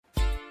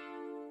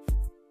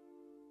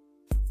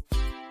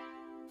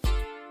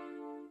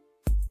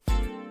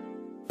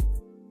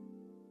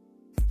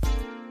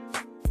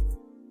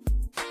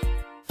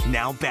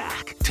Now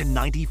back to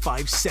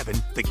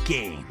 95.7 The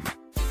Game.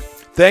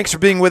 Thanks for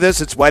being with us.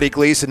 It's Whitey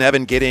Gleason,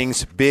 Evan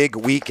Giddings. Big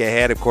week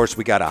ahead. Of course,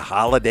 we got a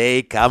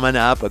holiday coming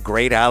up, a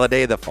great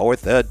holiday, the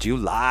 4th of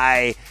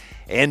July.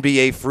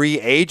 NBA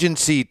free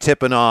agency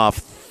tipping off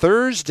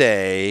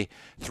Thursday,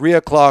 3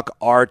 o'clock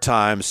our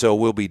time. So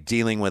we'll be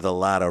dealing with a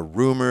lot of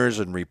rumors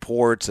and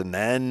reports, and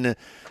then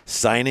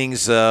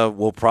signings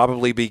will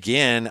probably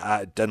begin.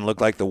 It doesn't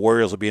look like the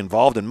Warriors will be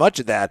involved in much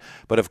of that,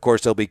 but of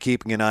course they'll be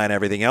keeping an eye on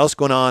everything else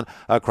going on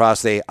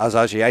across the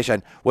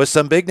association with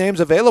some big names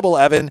available,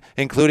 Evan,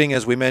 including,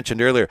 as we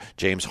mentioned earlier,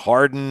 James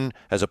Harden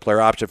as a player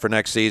option for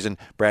next season,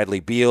 Bradley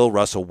Beal,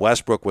 Russell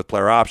Westbrook with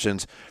player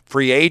options,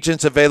 free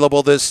agents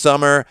available this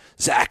summer,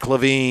 Zach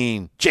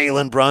LaVine,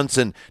 Jalen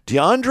Brunson,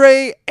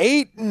 DeAndre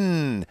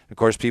Ayton. Of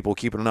course, people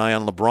keeping an eye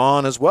on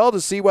LeBron as well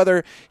to see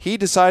whether he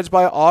decides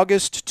by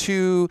August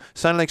to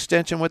sign an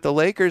extension with the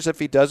Lakers. If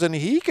he doesn't,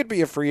 he could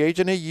be a free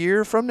agent a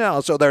year from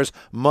now. So there's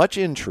much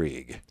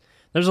intrigue.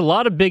 There's a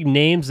lot of big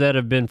names that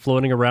have been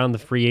floating around the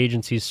free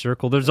agency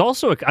circle. There's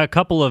also a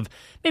couple of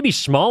maybe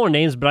smaller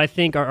names, but I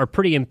think are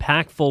pretty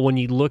impactful when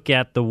you look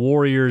at the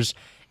Warriors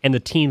and the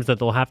teams that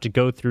they'll have to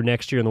go through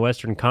next year in the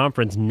Western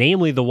Conference,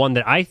 namely the one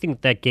that I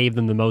think that gave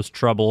them the most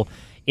trouble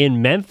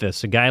in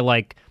Memphis, a guy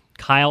like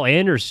Kyle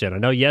Anderson. I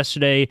know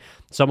yesterday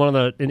someone on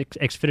the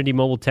Xfinity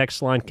Mobile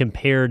text line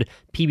compared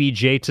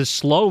PBJ to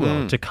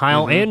slow-mo, to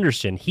Kyle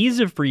Anderson. He's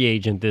a free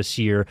agent this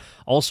year.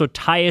 Also,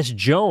 Tyus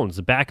Jones,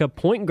 the backup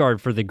point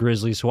guard for the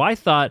Grizzlies, who I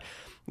thought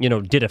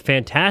did a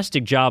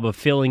fantastic job of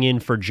filling in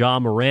for Ja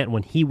Morant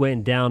when he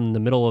went down in the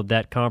middle of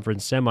that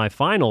conference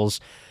semifinals.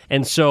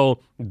 And so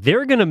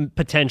they're going to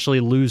potentially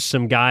lose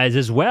some guys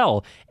as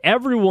well.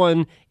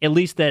 Everyone, at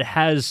least that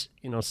has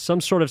some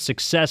sort of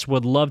success,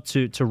 would love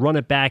to run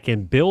it back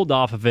and build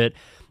off of it.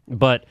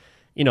 But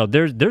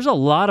there's a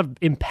lot of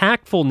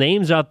impactful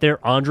names out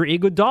there. Andre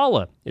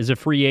Iguodala is a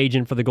free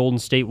agent for the Golden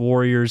State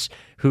Warriors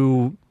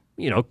who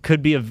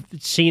could be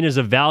seen as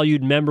a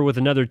valued member with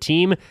another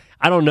team.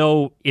 I don't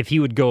know if he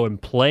would go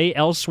and play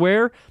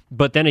elsewhere,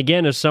 but then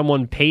again, if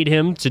someone paid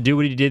him to do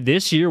what he did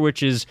this year,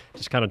 which is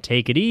just kind of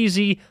take it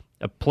easy,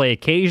 play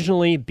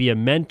occasionally, be a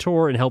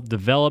mentor, and help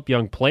develop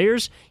young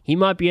players, he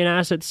might be an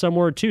asset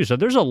somewhere too. So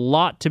there's a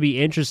lot to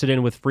be interested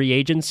in with free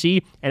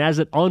agency, and as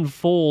it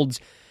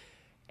unfolds,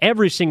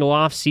 every single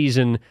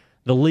offseason,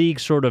 the league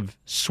sort of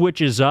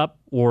switches up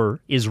or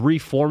is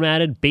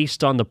reformatted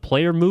based on the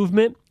player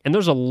movement. And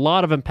there's a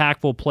lot of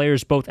impactful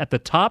players both at the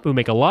top who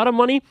make a lot of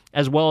money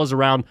as well as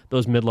around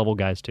those mid-level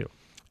guys too.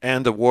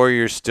 And the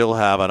Warriors still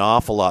have an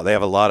awful lot. They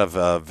have a lot of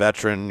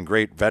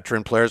great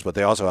veteran players, but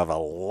they also have a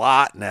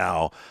lot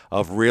now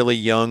of really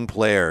young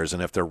players.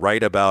 And if they're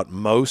right about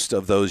most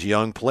of those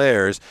young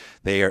players,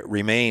 they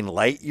remain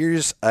light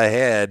years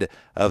ahead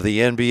of the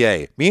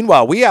NBA.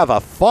 Meanwhile, we have a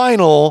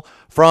final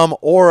from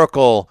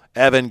Oracle,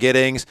 Evan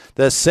Giddings.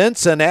 The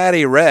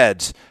Cincinnati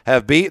Reds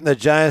have beaten the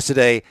Giants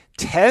today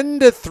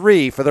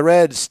 10-3 for the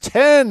Reds.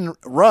 10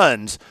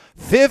 runs,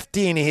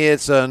 15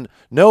 hits, and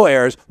no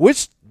errors.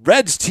 Which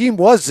Reds team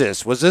was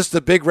this? Was this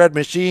the Big Red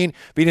Machine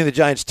beating the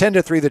Giants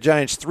 10-3? The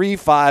Giants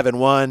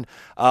 3-5-1.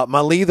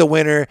 Mali the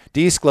winner,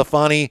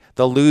 DeSclafani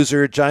the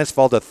loser. Giants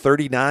fall to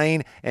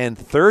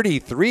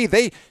 39-33.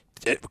 They,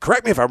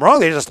 correct me if I'm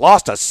wrong, they just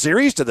lost a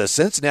series to the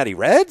Cincinnati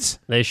Reds?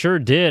 They sure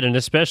did, and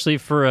especially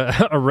for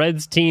a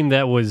Reds team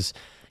that was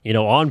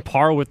on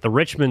par with the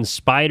Richmond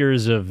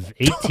Spiders of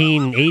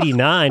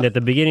 1889 at the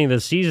beginning of the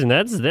season.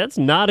 That's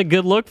not a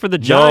good look for the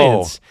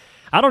Giants. No.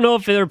 I don't know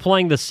if they were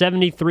playing the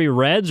 73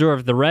 Reds or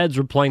if the Reds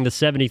were playing the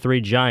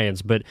 73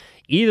 Giants, but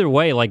either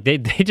way,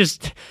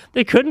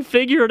 they couldn't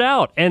figure it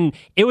out. And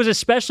it was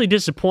especially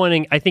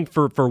disappointing, I think,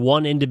 for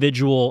one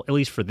individual, at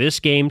least for this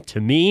game, to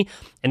me,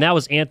 and that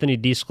was Anthony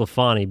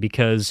DeSclafani,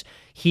 because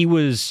he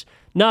was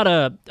not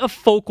a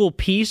focal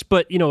piece,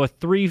 but, a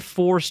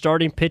 3-4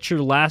 starting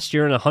pitcher last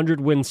year in a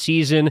 100-win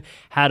season,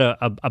 had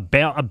a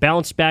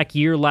bounce-back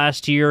year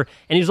last year,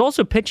 and he was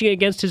also pitching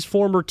against his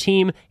former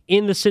team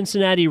in the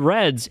Cincinnati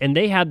Reds, and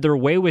they had their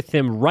way with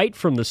him right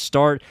from the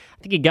start.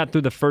 I think he got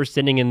through the first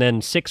inning, and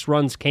then 6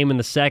 runs came in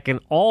the second,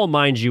 all,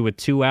 mind you, with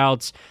 2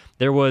 outs.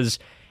 There was,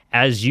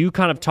 as you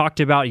kind of talked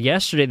about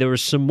yesterday, there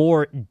was some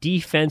more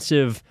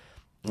defensive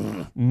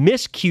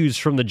miscues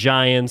from the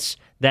Giants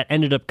that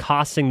ended up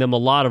costing them a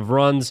lot of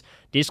runs.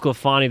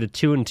 DeSclafani, the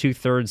 2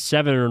 2/3,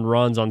 7 earned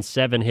runs on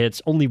 7 hits,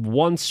 only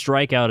 1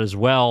 strikeout as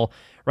well.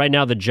 Right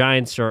now, the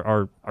Giants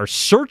are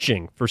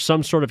searching for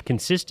some sort of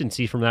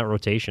consistency from that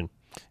rotation.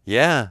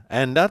 Yeah,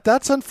 and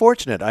that's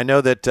unfortunate. I know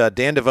that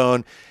Dan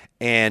Devone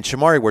and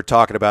Shamari were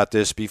talking about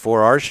this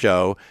before our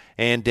show,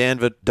 and Dan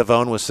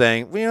Devone was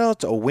saying,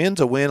 a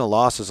win's a win, a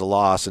loss is a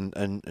loss.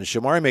 And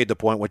Shamari made the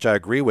point, which I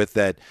agree with,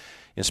 that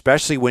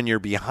especially when you're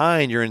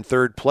behind, you're in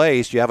third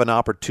place, you have an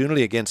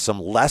opportunity against some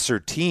lesser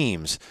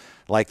teams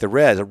like the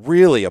Reds,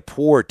 really a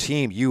poor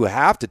team, you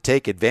have to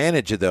take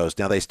advantage of those.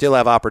 Now, they still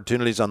have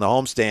opportunities on the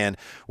homestand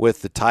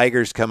with the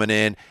Tigers coming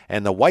in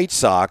and the White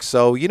Sox.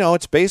 So,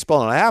 it's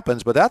baseball and it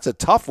happens, but that's a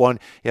tough one.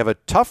 You have a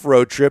tough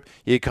road trip.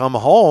 You come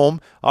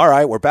home. All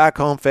right, we're back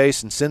home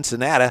facing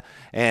Cincinnati,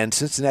 and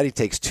Cincinnati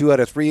takes 2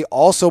 out of 3.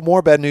 Also,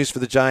 more bad news for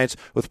the Giants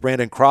with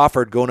Brandon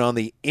Crawford going on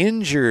the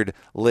injured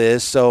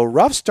list. So,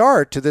 rough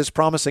start to this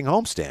promising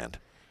homestand.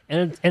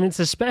 And it's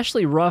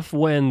especially rough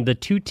when the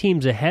two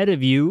teams ahead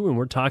of you, and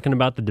we're talking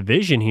about the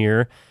division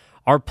here,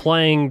 are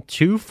playing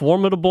two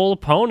formidable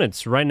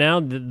opponents. Right now,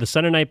 the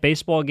Sunday Night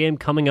Baseball game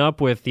coming up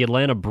with the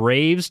Atlanta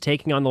Braves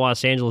taking on the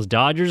Los Angeles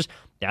Dodgers.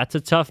 That's a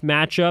tough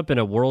matchup in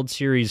a World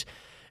Series,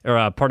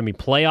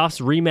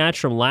 playoffs rematch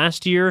from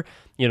last year.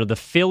 The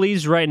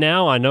Phillies right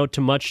now, I know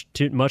too much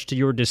to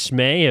your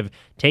dismay, have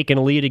taken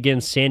a lead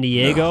against San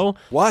Diego.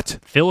 What?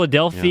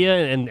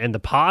 Philadelphia and the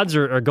Pods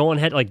are going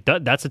head.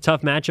 That's a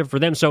tough matchup for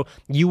them. So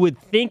you would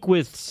think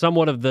with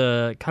somewhat of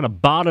the kind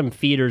of bottom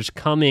feeders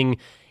coming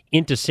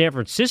into San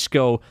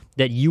Francisco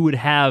that you would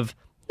have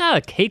not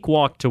a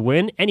cakewalk to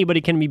win.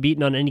 Anybody can be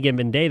beaten on any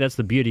given day. That's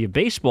the beauty of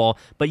baseball.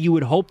 But you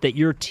would hope that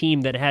your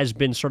team that has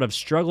been sort of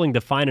struggling to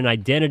find an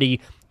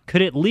identity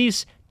could at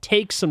least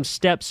take some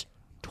steps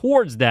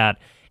towards that.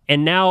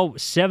 And now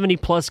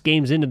 70-plus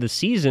games into the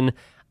season,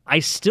 I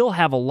still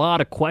have a lot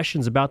of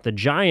questions about the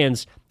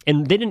Giants,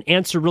 and they didn't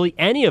answer really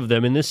any of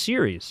them in this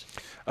series.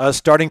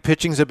 Starting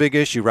pitching's a big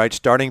issue, right?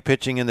 Starting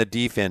pitching and the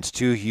defense,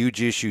 two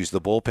huge issues.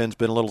 The bullpen's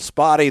been a little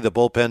spotty. The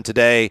bullpen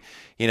today,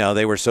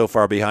 they were so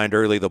far behind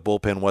early, the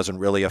bullpen wasn't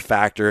really a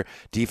factor.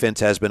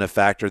 Defense has been a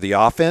factor. The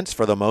offense,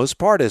 for the most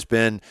part, has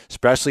been,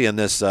 especially in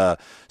this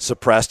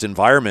suppressed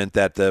environment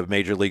that the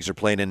major leagues are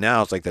playing in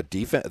now, it's like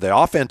the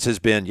offense has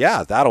been,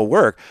 that'll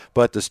work.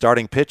 But the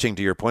starting pitching,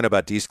 to your point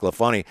about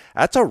DeSclafani,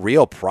 that's a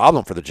real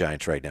problem for the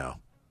Giants right now.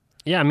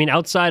 Yeah,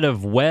 outside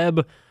of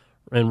Webb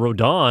and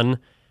Rodon,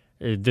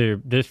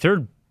 the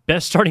third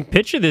best starting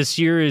pitcher this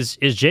year is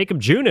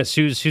Jacob Junis,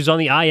 who's on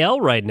the IL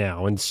right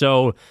now. And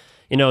so,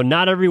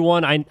 not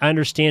everyone I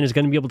understand is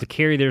going to be able to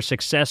carry their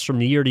success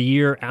from year to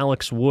year.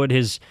 Alex Wood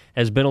has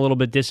been a little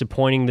bit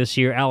disappointing this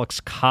year.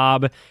 Alex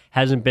Cobb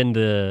hasn't been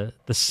the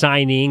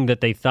signing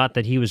that they thought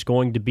that he was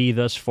going to be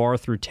thus far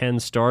through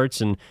 10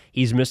 starts, and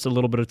he's missed a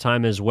little bit of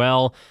time as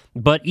well.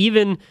 But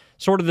even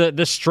sort of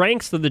the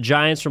strengths of the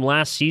Giants from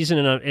last season,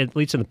 and at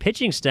least in the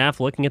pitching staff,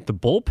 looking at the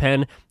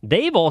bullpen,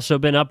 they've also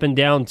been up and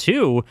down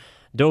too.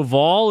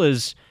 Doval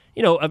is,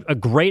 a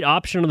great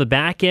option on the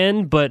back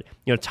end, but,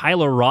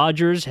 Tyler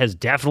Rogers has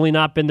definitely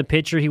not been the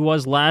pitcher he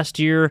was last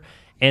year.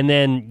 And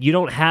then you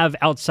don't have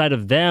outside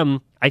of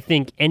them, I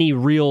think, any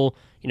real,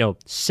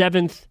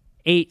 7th,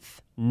 8th,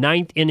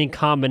 9th inning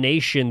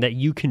combination that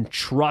you can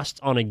trust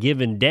on a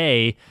given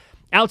day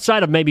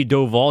outside of maybe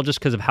Doval just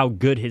because of how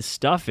good his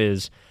stuff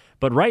is.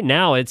 But right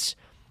now, it's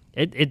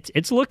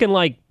looking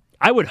like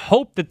I would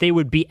hope that they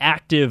would be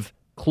active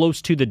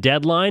close to the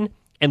deadline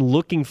and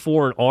looking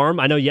for an arm.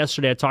 I know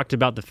yesterday I talked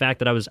about the fact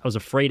that I was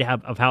afraid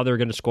of how they were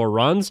going to score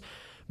runs,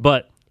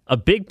 but a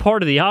big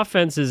part of the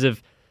offense is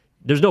if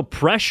there's no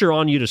pressure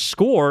on you to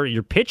score,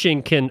 your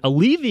pitching can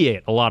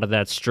alleviate a lot of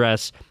that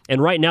stress. And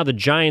right now, the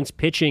Giants'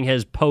 pitching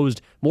has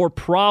posed more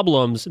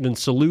problems than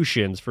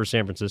solutions for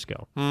San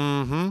Francisco.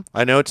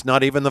 I know it's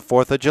not even the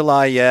 4th of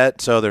July yet,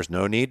 so there's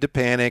no need to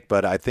panic,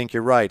 but I think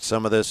you're right.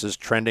 Some of this is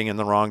trending in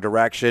the wrong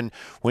direction.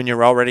 When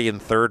you're already in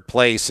third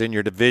place in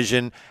your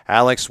division,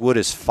 Alex Wood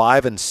is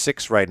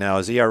 5-6 right now.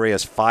 His ERA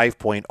is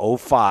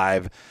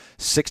 5.05.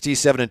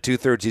 67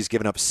 2/3. He's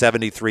given up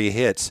 73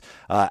 hits.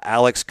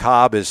 Alex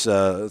Cobb is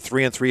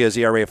 3-3. His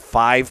ERA of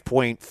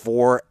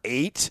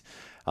 5.48.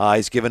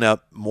 He's given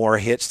up more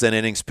hits than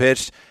innings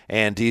pitched.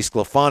 And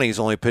DeSclafani's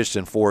only pitched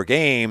in 4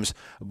 games,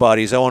 but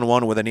he's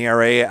 0-1 with an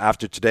ERA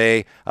after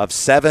today of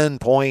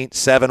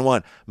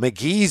 7.71.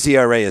 McGee's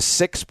ERA is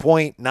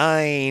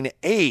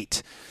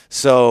 6.98.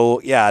 So,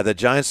 the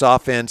Giants'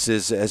 offense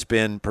has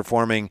been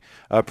performing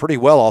pretty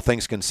well, all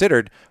things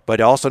considered.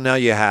 But also now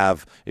you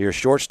have your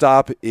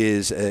shortstop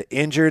is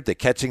injured. The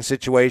catching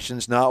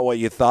situation's not what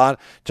you thought.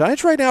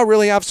 Giants right now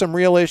really have some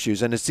real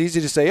issues, and it's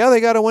easy to say, they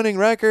got a winning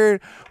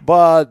record.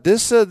 But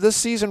this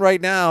season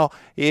right now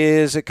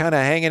is kind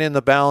of hanging in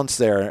the balance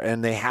there,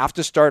 and they have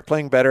to start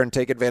playing better and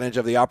take advantage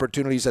of the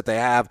opportunities that they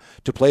have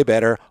to play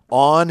better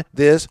on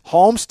this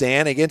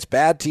homestand against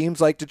bad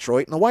teams like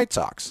Detroit and the White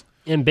Sox.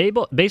 In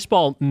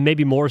baseball,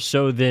 maybe more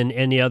so than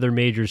any other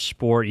major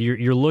sport,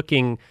 you're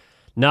looking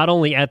not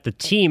only at the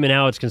team and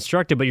how it's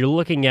constructed, but you're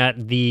looking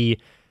at the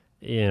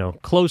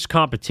close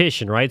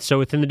competition, right? So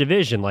within the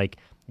division,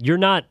 you're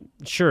not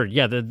sure.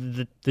 Yeah,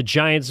 the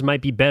Giants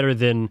might be better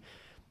than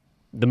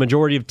the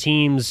majority of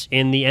teams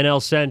in the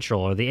NL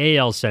Central or the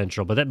AL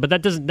Central, but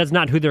that's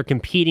not who they're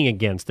competing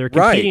against. They're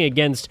competing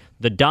against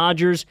the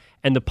Dodgers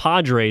and the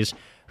Padres,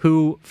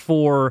 who,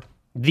 for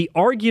the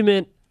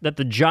argument that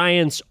the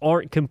Giants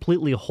aren't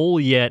completely whole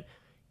yet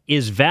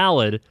is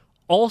valid,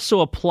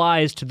 also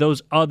applies to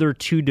those other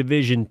 2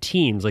 division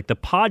teams. Like the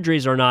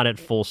Padres are not at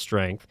full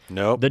strength.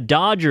 Nope. The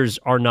Dodgers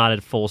are not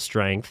at full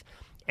strength.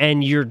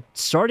 and you're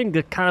starting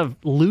to kind of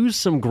lose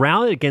some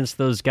ground against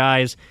those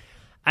guys.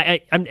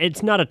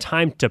 It's not a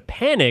time to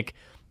panic,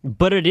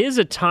 but it is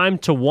a time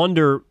to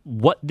wonder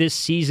what this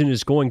season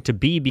is going to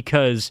be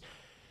because,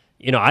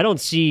 I don't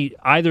see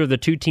either of the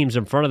two teams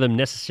in front of them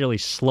necessarily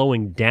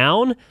slowing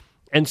down.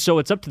 And so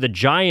it's up to the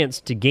Giants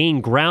to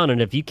gain ground.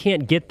 And if you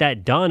can't get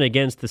that done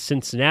against the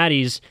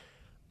Cincinnatis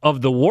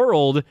of the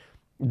world,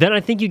 then I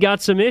think you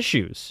got some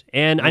issues.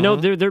 And I know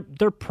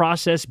they're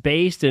process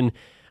based, and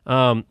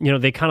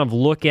they kind of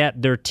look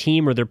at their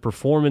team or their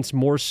performance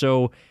more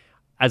so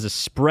as a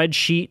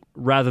spreadsheet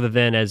rather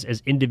than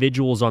as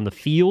individuals on the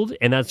field,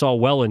 and that's all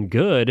well and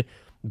good.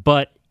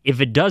 But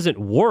if it doesn't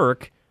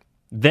work,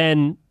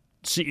 then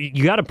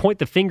you got to point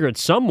the finger at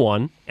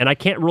someone, and I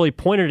can't really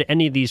point it at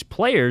any of these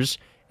players.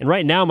 And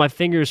right now, my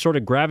finger is sort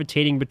of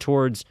gravitating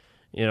towards,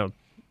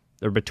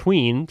 they're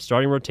between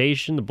starting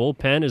rotation, the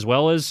bullpen, as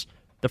well as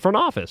the front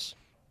office.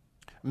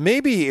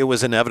 Maybe it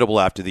was inevitable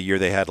after the year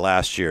they had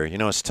last year.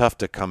 It's tough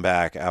to come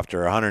back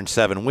after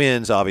 107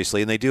 wins,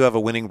 obviously, and they do have a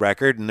winning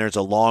record, and there's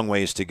a long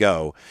ways to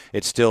go.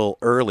 It's still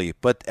early,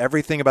 but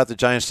everything about the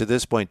Giants to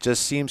this point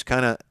just seems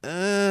kind of,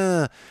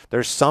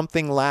 there's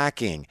something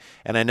lacking.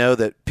 And I know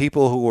that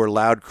people who were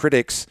loud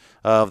critics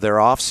of their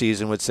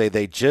offseason would say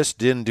they just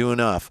didn't do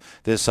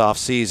enough this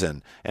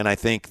offseason. And I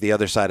think the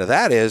other side of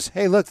that is,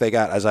 hey, look, they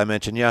got, as I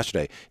mentioned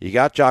yesterday, you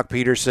got Jock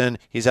Peterson.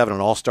 He's having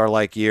an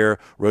all-star-like year.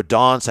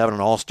 Rodon's having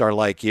an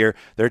all-star-like year.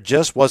 There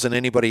just wasn't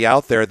anybody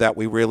out there that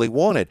we really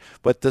wanted.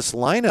 But this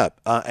lineup,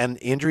 and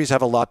injuries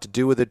have a lot to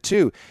do with it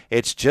too.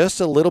 It's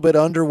just a little bit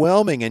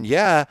underwhelming. And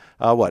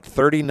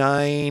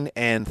 39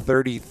 and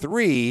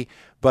 33,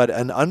 but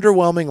an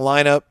underwhelming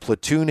lineup,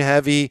 platoon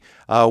heavy,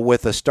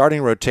 with a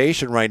starting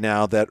rotation right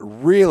now that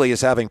really is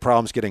having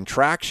problems getting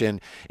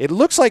traction. It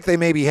looks like they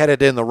may be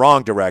headed in the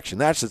wrong direction.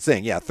 That's the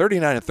thing.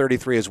 39 and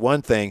 33 is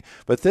one thing,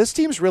 but this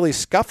team's really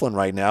scuffling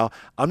right now.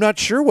 I'm not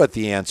sure what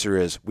the answer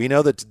is. We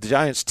know that the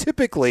Giants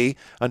typically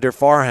under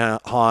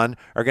Farhan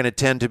are going to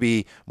tend to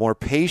be more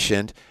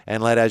patient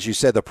and let, as you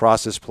said, the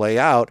process play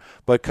out.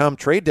 But come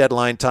trade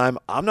deadline time,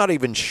 I'm not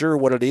even sure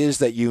what it is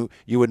that you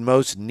would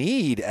most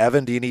need.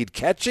 Evan, do you need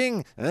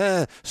catching?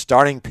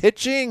 Starting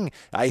pitching?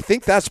 I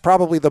think that's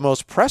probably the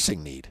most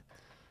pressing need.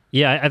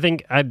 Yeah, I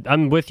think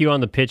I'm with you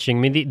on the pitching.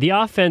 I mean, the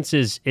offense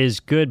is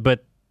good,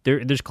 but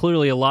there's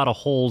clearly a lot of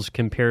holes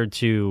compared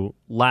to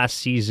last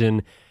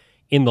season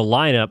in the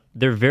lineup.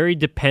 They're very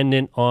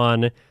dependent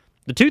on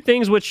the two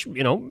things which,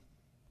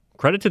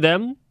 credit to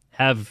them,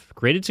 have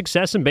created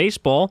success in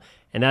baseball,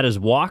 and that is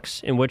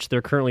walks, in which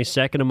they're currently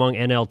second among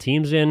NL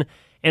teams in,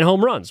 and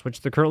home runs,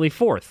 which they're currently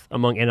fourth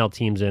among NL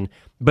teams in.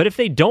 But if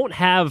they don't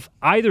have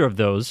either of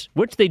those,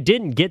 which they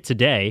didn't get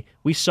today,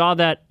 we saw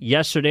that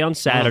yesterday on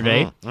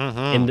Saturday,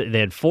 and they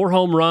had 4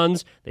 home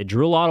runs. They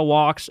drew a lot of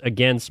walks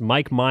against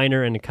Mike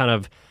Minor and kind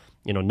of,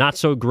 not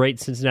so great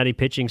Cincinnati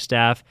pitching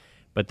staff.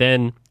 But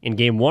then in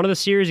game 1 of the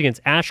series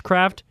against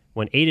Ashcraft,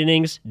 went 8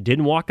 innings,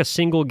 didn't walk a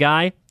single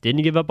guy,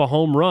 didn't give up a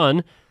home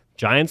run.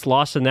 Giants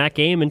lost in that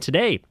game, and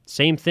today,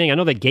 same thing. I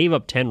know they gave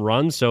up 10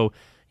 runs, so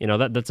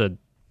that's a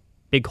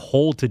big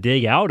hole to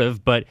dig out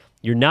of, but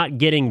you're not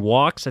getting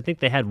walks. I think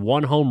they had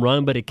 1 home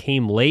run, but it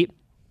came late.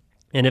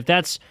 And if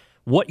that's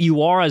what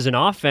you are as an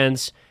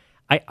offense,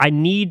 I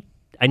need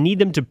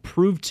them to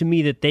prove to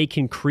me that they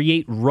can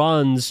create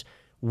runs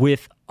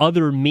with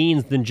other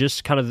means than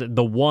just kind of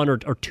the 1 or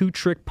 2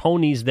 trick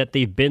ponies that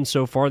they've been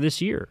so far this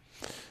year.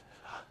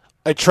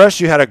 I trust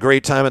you had a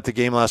great time at the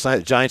game last night.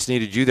 The Giants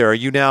needed you there. Are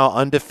you now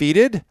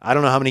undefeated? I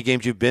don't know how many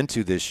games you've been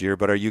to this year,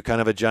 but are you kind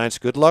of a Giants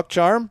good luck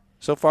charm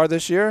so far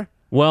this year?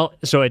 Well,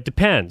 so it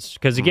depends.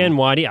 Because again,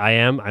 Waddy,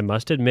 I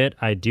must admit,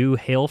 I do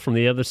hail from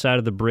the other side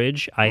of the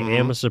bridge. I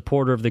am a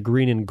supporter of the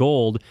green and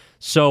gold.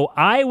 So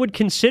I would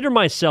consider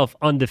myself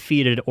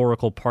undefeated at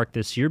Oracle Park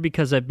this year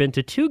because I've been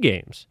to 2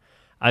 games.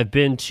 I've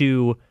been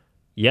to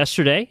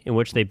yesterday, in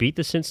which they beat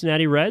the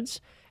Cincinnati Reds,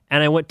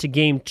 and I went to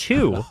game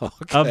 2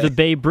 of the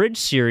Bay Bridge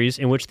series,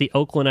 in which the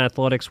Oakland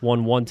Athletics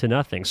won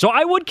 1-0. So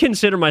I would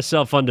consider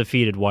myself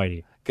undefeated,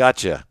 Whitey.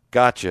 Gotcha.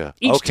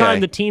 Each time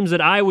the teams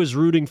that I was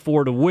rooting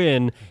for to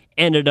win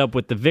ended up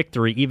with the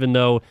victory, even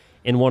though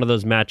in one of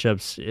those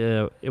matchups,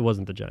 it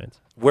wasn't the Giants.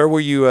 Where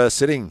were you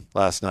sitting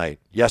last night?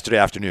 Yesterday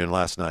afternoon,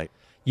 last night?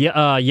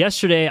 Yeah,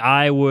 yesterday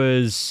I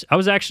was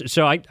actually,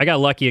 so I got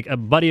lucky. A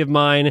buddy of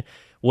mine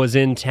was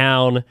in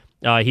town.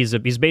 He's a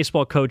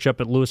baseball coach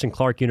up at Lewis and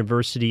Clark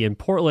University in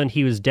Portland.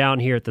 He was down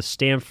here at the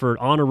Stanford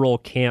Honor Roll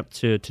camp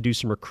to do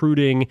some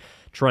recruiting,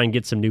 try and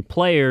get some new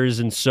players,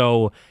 and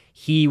so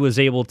he was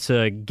able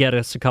to get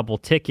us a couple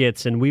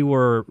tickets, and we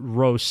were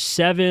row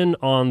 7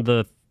 on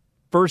the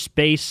first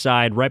base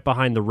side, right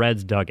behind the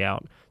Reds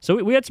dugout.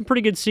 So we had some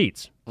pretty good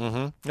seats.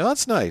 Mm-hmm. No,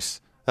 that's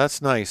nice.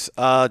 That's nice.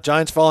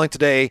 Giants falling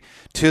today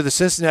to the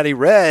Cincinnati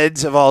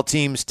Reds, of all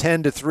teams,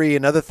 10-3.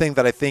 Another thing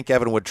that I think,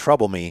 Evan, would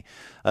trouble me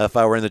if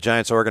I were in the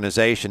Giants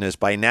organization is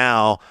by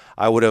now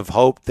I would have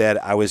hoped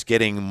that I was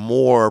getting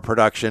more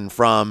production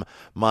from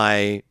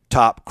my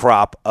top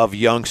crop of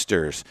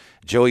youngsters.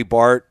 Joey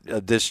Bart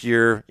this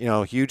year,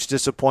 huge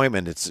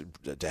disappointment.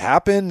 It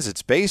happens.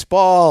 It's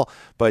baseball,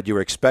 but you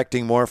were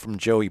expecting more from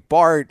Joey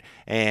Bart,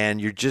 and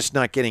you're just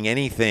not getting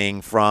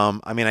anything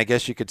from. I mean, I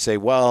guess you could say,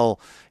 well,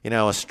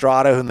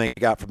 Estrada, whom they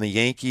got from the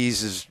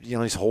Yankees, is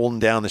he's holding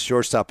down the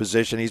shortstop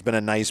position. He's been a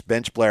nice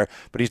bench player,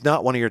 but he's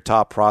not one of your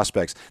top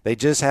prospects. They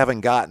just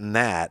haven't gotten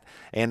that.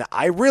 And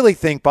I really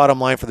think, bottom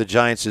line for the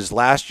Giants is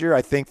last year,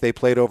 I think they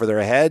played over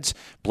their heads.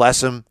 Bless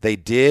them, they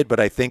did,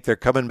 but I think they're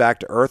coming back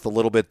to earth a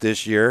little bit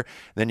this year.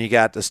 Then you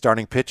got the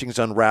starting pitching's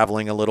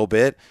unraveling a little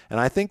bit, and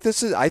I think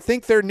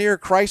they're near a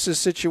crisis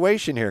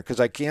situation here because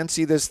I can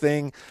see this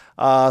thing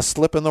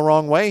slipping the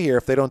wrong way here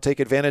if they don't take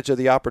advantage of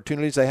the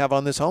opportunities they have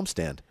on this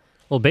homestand.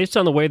 Well, based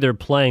on the way they're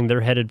playing,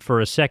 they're headed for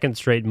a second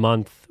straight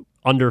month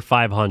under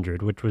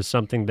 500, which was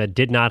something that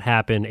did not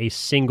happen a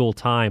single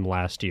time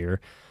last year.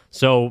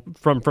 So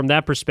from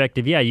that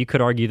perspective, yeah, you could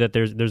argue that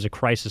there's a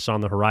crisis on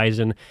the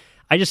horizon.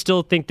 I just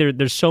still think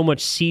there's so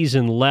much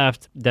season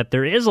left that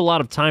there is a lot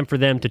of time for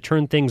them to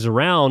turn things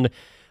around.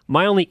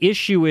 My only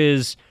issue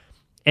is,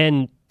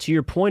 and to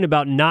your point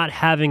about not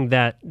having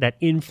that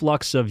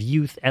influx of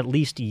youth at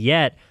least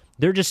yet,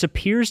 there just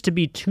appears to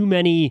be too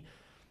many,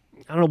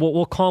 I don't know what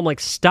we'll call them, like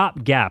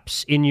stop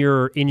gaps in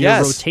your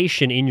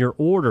rotation, in your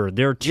order.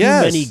 There are too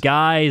many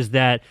guys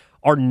that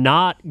are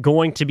not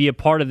going to be a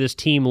part of this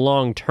team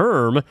long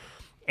term.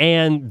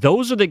 And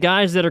those are the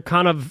guys that are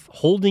kind of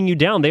holding you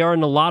down. They are,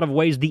 in a lot of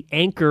ways, the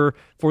anchor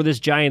for this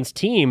Giants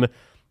team.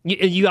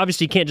 You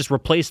obviously can't just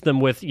replace them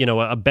with,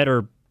 a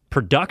better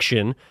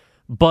production,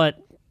 but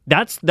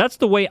that's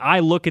the way I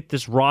look at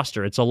this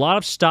roster. It's a lot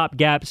of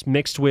stopgaps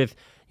mixed with,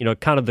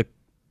 kind of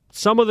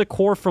some of the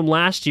core from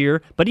last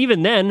year. But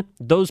even then,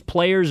 those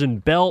players in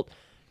Belt,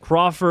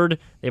 Crawford,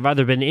 they've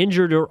either been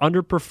injured or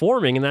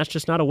underperforming, and that's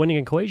just not a winning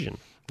equation.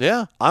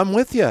 Yeah, I'm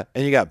with you.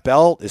 And you got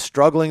Belt is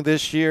struggling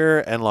this year,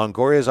 and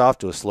Longoria's off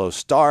to a slow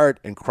start,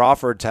 and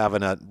Crawford's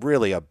having a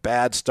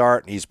bad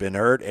start, and he's been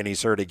hurt, and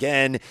he's hurt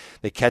again.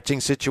 The catching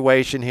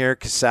situation here,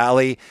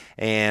 Casale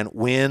and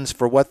Wins,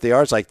 for what they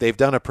are, it's like they've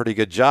done a pretty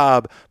good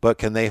job, but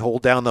can they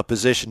hold down the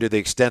position to the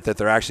extent that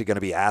they're actually going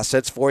to be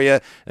assets for you?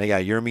 And they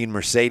got Yermin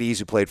Mercedes,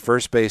 who played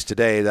first base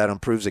today. That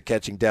improves the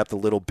catching depth a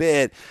little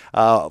bit.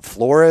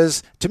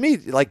 Flores, to me,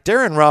 like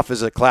Darren Ruff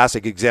is a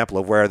classic example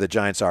of where the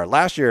Giants are.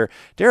 Last year,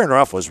 Darren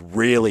Ruff was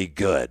really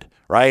good,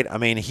 right? I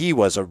mean, he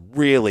was a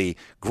really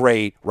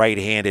great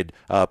right-handed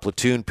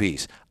platoon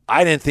piece.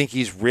 I didn't think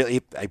he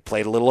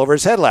played a little over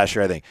his head last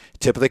year, I think.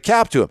 Tip of the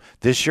cap to him.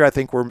 This year, I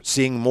think we're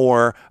seeing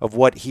more of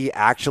what he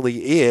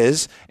actually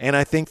is, and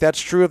I think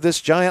that's true of this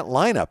Giant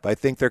lineup. I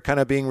think they're kind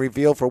of being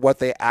revealed for what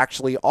they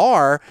actually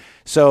are.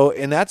 So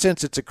in that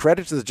sense, it's a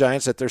credit to the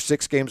Giants that they're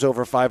 6 games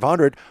over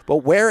 500, but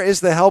where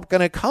is the help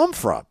going to come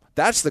from?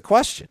 That's the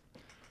question.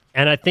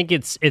 And I think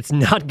it's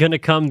not going to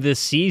come this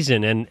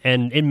season, and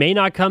it may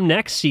not come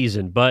next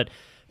season, but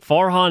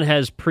Farhan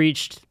has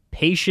preached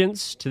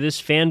patience to this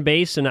fan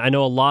base, and I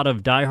know a lot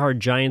of diehard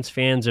Giants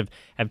fans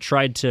have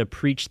tried to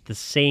preach the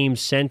same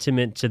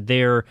sentiment to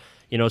their,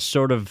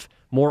 sort of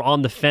more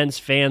on the fence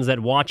fans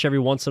that watch every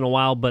once in a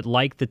while but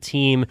like the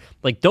team.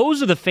 Like,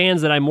 those are the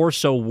fans that I more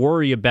so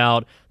worry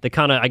about, the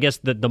kind of, I guess,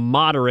 the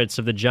moderates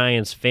of the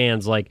Giants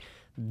fans. Like,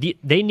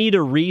 they need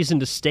a reason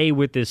to stay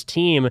with this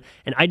team,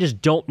 and I just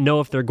don't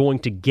know if they're going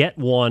to get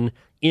one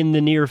in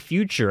the near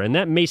future. And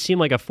that may seem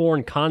like a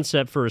foreign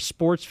concept for a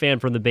sports fan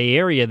from the Bay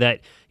Area,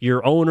 that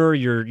your owner,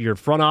 your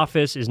front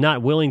office is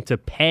not willing to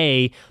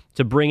pay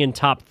to bring in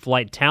top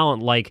flight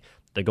talent like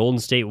the Golden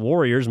State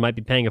Warriors might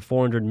be paying a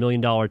 $400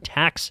 million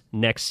tax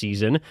next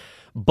season.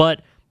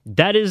 But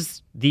that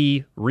is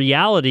the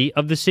reality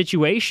of the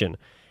situation.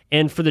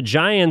 And for the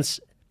Giants,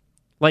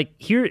 like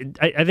here,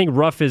 I think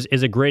Ruff is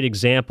a great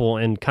example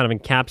and kind of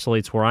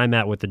encapsulates where I'm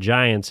at with the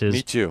Giants.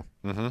 Me too.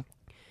 Mm-hmm.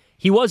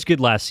 He was good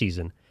last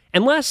season.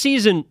 And last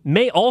season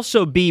may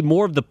also be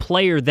more of the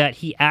player that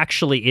he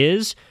actually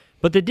is.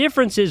 But the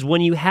difference is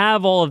when you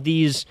have all of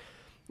these,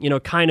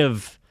 kind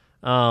of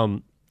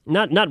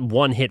not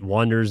one-hit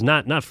wonders,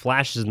 not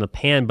flashes in the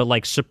pan, but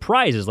like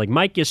surprises. Like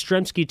Mike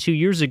Yastrzemski 2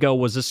 years ago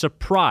was a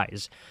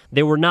surprise.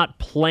 They were not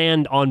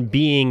planned on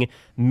being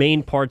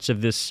main parts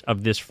of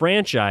this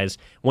franchise.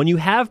 When you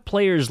have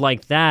players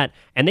like that,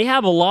 and they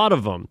have a lot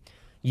of them,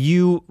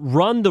 you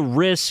run the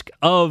risk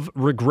of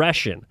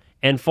regression.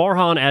 And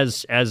Farhan,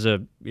 as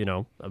a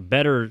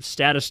better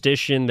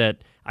statistician that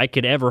I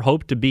could ever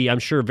hope to be, I'm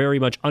sure very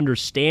much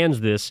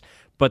understands this.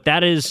 But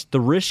that is the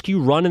risk you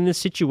run in this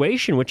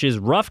situation, which is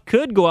Ruff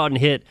could go out and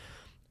hit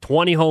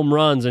 20 home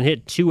runs and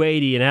hit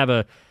 280 and have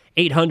a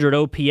 800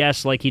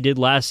 OPS like he did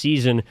last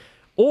season,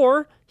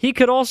 or he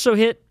could also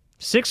hit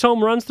 6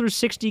 home runs through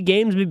 60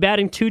 games and be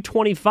batting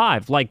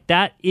 225. Like,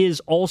 that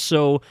is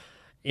also,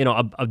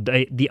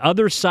 the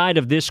other side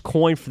of this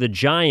coin for the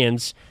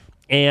Giants.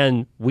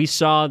 And we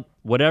saw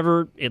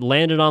whatever it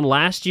landed on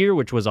last year,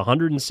 which was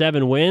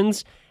 107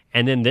 wins,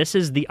 And then this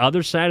is the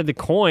other side of the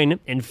coin,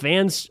 and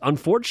fans,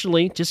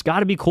 unfortunately, just got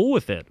to be cool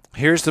with it.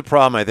 Here's the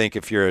problem, I think,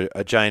 if you're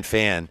a Giant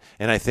fan,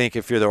 and I think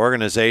if you're the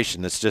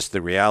organization, it's just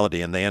the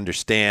reality, and they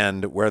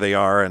understand where they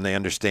are, and they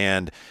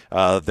understand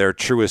their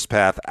truest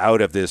path out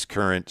of this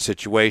current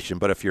situation.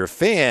 But if you're a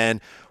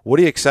fan, what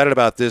are you excited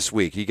about this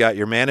week? You got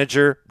your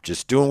manager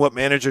just doing what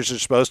managers are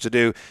supposed to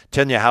do,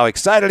 telling you how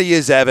excited he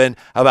is, Evan,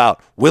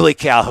 about Willie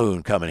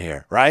Calhoun coming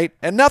here, right?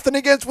 And nothing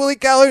against Willie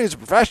Calhoun. He's a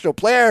professional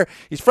player.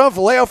 He's from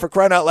Vallejo, for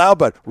crying out loud.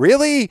 But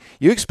really,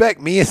 you expect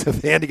me as a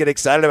fan to get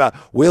excited about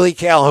Willie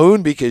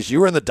Calhoun because you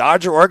were in the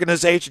Dodger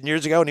organization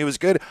years ago and he was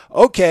good?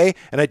 Okay.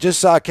 And I just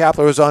saw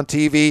Kapler was on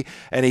TV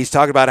and he's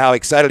talking about how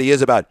excited he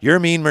is about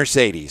Yermin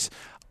Mercedes.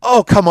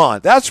 Oh, come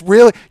on. That's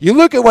really – you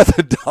look at what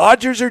the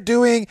Dodgers are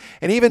doing,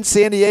 and even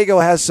San Diego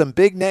has some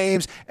big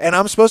names, and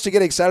I'm supposed to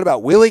get excited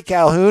about Willie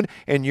Calhoun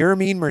and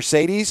Yermin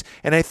Mercedes.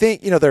 And I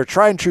think, they're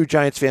tried-and-true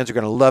Giants fans are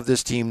going to love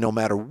this team no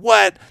matter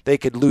what. They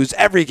could lose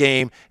every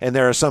game, and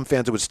there are some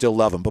fans that would still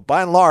love them. But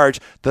by and large,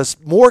 the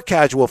more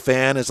casual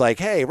fan is like,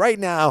 hey, right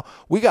now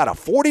we got a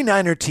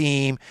 49er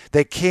team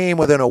that came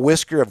within a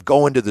whisker of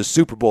going to the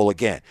Super Bowl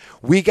again.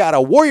 We got a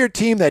Warrior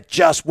team that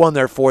just won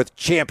their 4th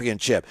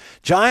championship.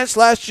 Giants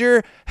last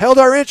year held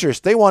our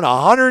interest. They won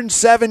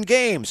 107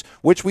 games,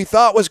 which we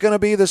thought was going to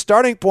be the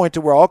starting point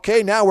to where,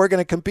 okay, now we're going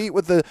to compete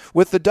with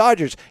the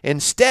Dodgers.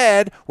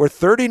 Instead, we're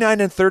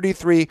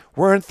 39-33.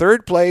 We're in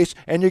 3rd place,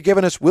 and you're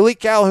giving us Willie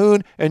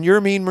Calhoun and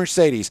Yermin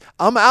Mercedes.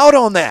 I'm out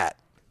on that.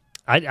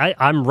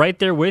 I'm right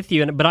there with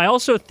you, but I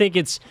also think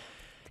it's,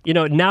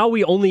 now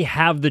we only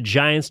have the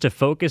Giants to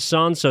focus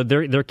on, so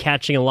they're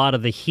catching a lot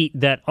of the heat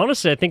that,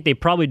 honestly, I think they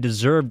probably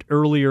deserved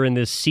earlier in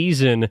this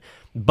season,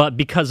 but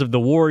because of the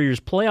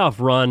Warriors' playoff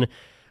run,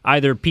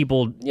 either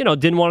people,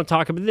 didn't want to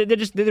talk about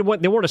it. They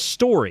want a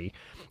story.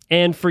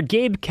 And for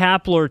Gabe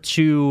Kapler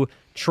to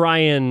try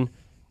and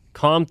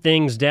calm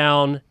things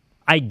down,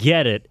 I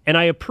get it, and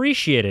I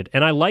appreciate it.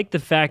 And I like the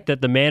fact that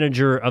the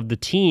manager of the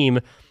team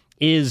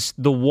is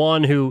the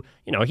one who,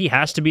 he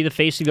has to be the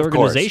face of the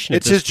organization.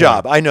 It's his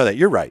job. I know that.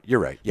 You're right.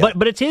 Yeah.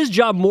 But it's his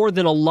job more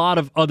than a lot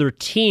of other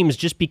teams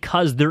just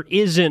because there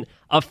isn't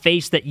a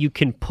face that you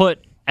can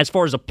put, as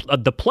far as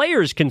the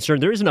player is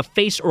concerned, there isn't a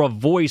face or a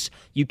voice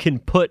you can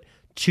put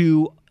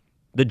to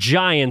the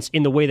Giants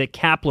in the way that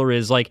Kapler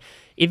is. Like,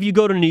 if you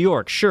go to New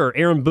York, sure,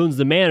 Aaron Boone's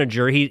the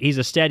manager. He's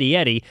a steady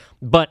Eddie,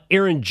 but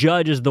Aaron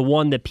Judge is the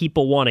one that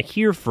people want to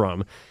hear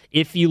from.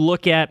 If you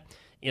look at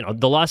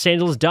the Los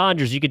Angeles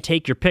Dodgers, you could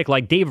take your pick.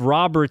 Like, Dave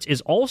Roberts is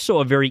also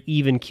a very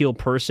even-keeled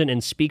person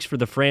and speaks for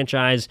the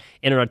franchise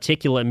in an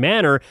articulate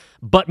manner,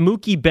 but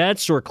Mookie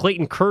Betts or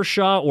Clayton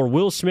Kershaw or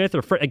Will Smith,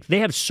 they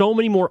have so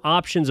many more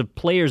options of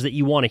players that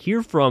you want to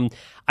hear from.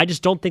 I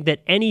just don't think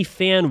that any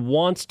fan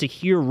wants to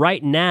hear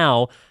right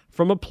now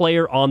from a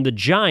player on the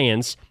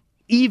Giants,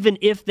 even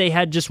if they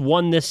had just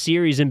won this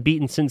series and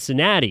beaten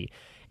Cincinnati.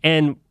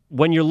 And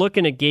when you're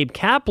looking at Gabe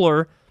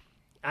Kapler,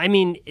 I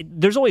mean,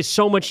 there's only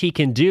so much he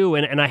can do,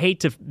 and I hate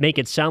to make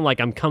it sound like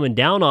I'm coming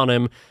down on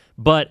him,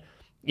 but,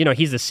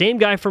 he's the same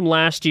guy from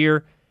last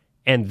year,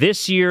 and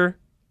this year,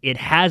 it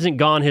hasn't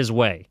gone his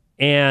way.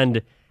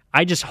 And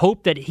I just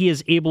hope that he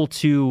is able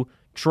to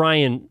try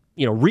and,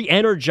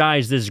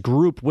 re-energize this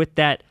group with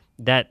that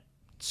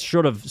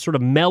sort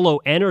of mellow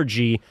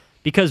energy,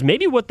 because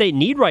maybe what they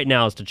need right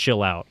now is to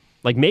chill out.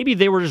 Like, maybe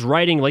they were just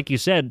riding, like you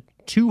said,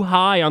 too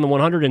high on the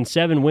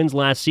 107 wins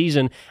last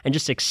season and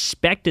just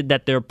expected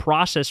that their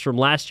process from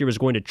last year was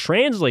going to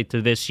translate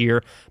to this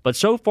year. But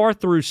so far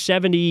through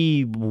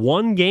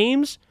 71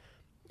 games,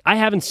 I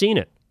haven't seen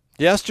it.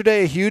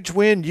 Yesterday, a huge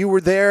win. You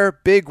were there.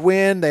 Big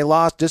win. They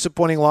lost.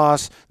 Disappointing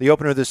loss. The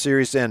opener of the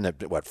series then,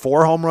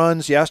 4 home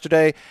runs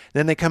yesterday.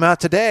 Then they come out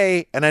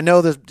today, and I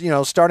know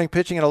the starting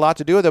pitching had a lot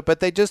to do with it,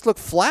 but they just look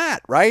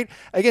flat, right?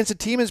 Against a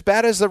team as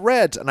bad as the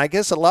Reds. And I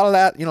guess a lot of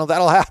that,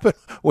 that'll happen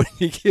when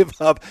you give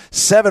up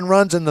 7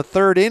 runs in the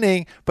 3rd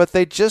inning, but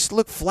they just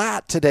look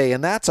flat today,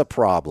 and that's a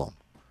problem.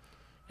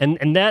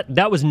 And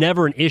that was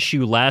never an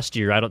issue last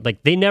year. I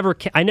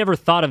never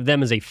thought of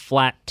them as a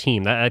flat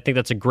team. I think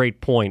that's a great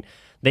point.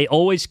 They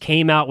always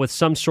came out with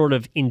some sort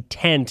of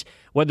intent,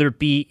 whether it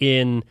be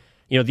in,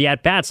 the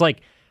at-bats. Like,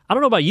 I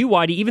don't know about you,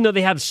 Whitey, even though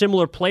they have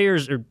similar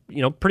players or,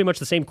 pretty much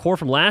the same core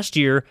from last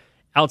year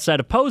outside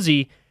of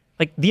Posey,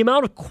 like, the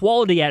amount of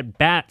quality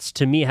at-bats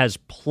to me has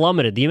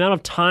plummeted. The amount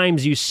of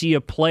times you see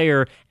a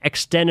player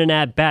extend an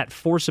at-bat,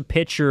 force a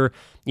pitcher,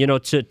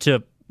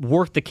 to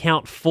work the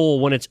count full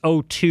when it's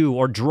 0-2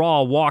 or draw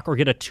a walk or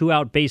get a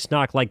 2-out base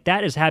knock, like,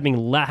 that is happening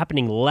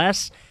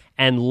less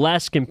and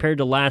less compared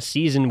to last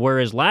season,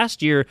 whereas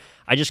last year,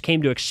 I just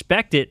came to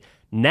expect it.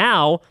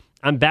 Now,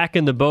 I'm back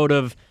in the boat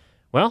of,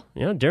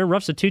 Darren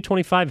Ruff's a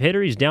 225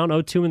 hitter. He's down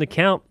 0-2 in the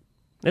count.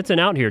 It's an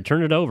out here.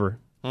 Turn it over.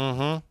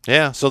 Mm-hmm.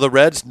 Yeah, so the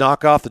Reds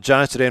knock off the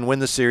Giants today and win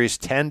the series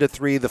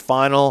 10-3, the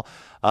final.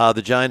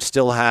 The Giants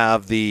still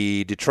have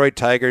the Detroit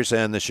Tigers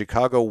and the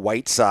Chicago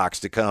White Sox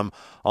to come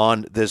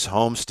on this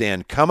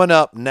homestand. Coming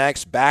up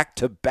next, back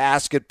to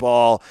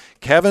basketball.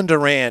 Kevin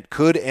Durant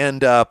could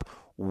end up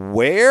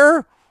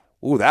where?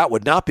 Ooh, that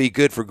would not be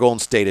good for Golden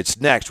State.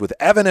 It's next with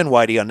Evan and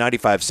Whitey on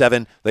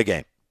 95.7 The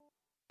Game.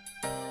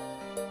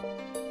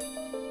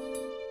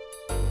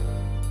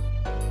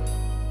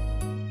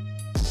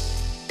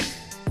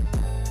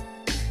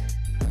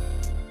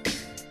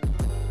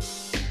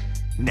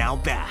 Now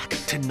back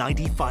to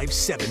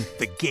 95.7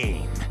 The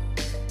Game.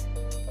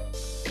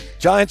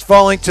 Giants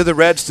falling to the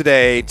Reds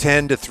today,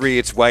 10-3.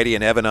 It's Whitey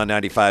and Evan on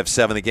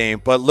 95.7 The Game.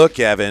 But look,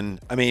 Evan,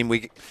 I mean,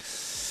 we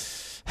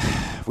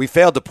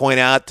failed to point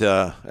out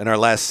in our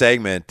last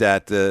segment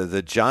that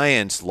the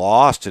Giants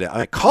lost today.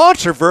 A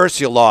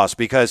controversial loss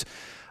because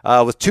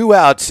with 2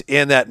 outs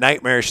in that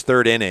nightmarish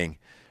third inning,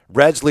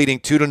 Reds leading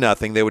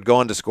 2-0. They would go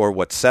on to score,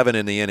 7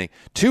 in the inning.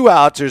 2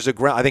 outs. There's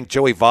I think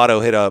Joey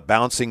Votto hit a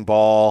bouncing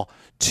ball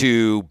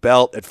to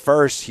Belt at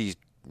first. He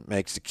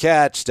makes the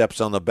catch, steps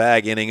on the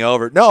bag, inning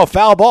over. No,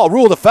 foul ball.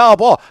 Ruled a foul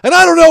ball. And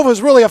I don't know if it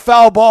was really a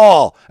foul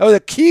ball. It was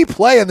a key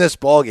play in this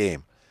ball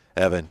game,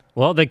 Evan.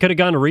 Well, they could have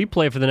gone to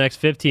replay for the next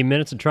 15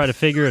 minutes and try to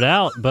figure it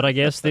out, but I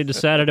guess they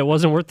decided it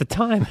wasn't worth the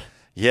time.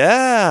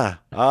 Yeah.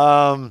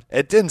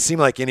 It didn't seem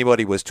like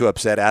anybody was too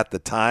upset at the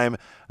time.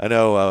 I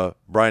know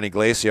Brian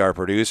Iglesias, our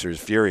producer, is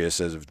furious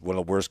as one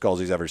of the worst calls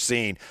he's ever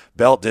seen.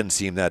 Belt didn't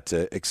seem that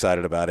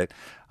excited about it.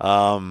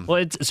 Well,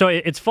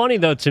 it's funny,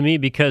 though, to me,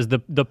 because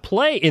the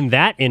play in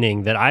that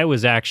inning that I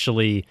was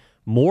actually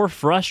more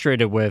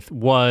frustrated with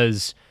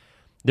was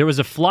there was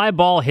a fly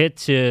ball hit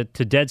to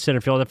dead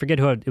center field. I forget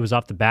who it was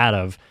off the bat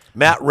of.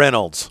 Matt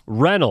Reynolds.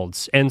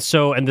 And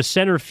the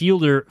center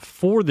fielder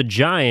for the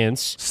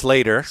Giants,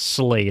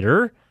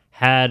 Slater,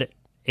 had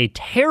a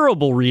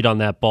terrible read on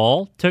that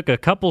ball, took a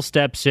couple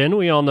steps in.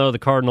 We all know the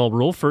Cardinal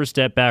rule, first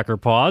step back or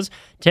pause,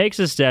 takes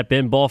a step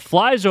in, ball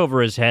flies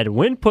over his head,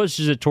 wind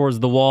pushes it towards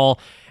the wall,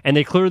 and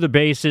they clear the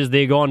bases.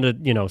 They go on to,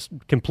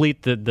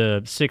 complete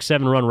the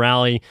 6-7 run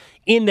rally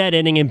in that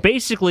inning and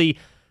basically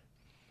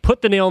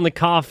put the nail in the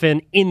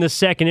coffin in the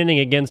second inning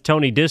against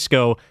Tony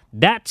Disco.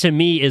 That to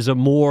me is a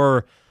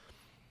more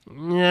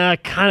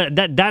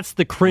that's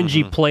the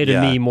cringy play to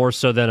me more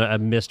so than a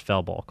missed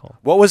foul ball call.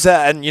 What was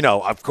that? And,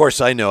 of course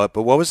I know it,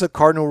 but what was the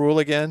Cardinal rule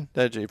again?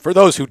 For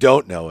those who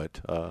don't know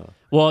it.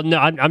 Well, no,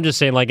 I'm just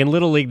saying, like in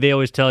Little League, they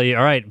always tell you,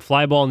 all right,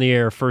 fly ball in the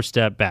air, first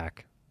step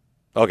back.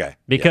 Okay.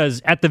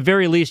 Because at the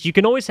very least, you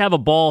can always have a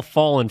ball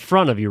fall in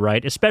front of you,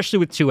 right? Especially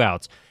with 2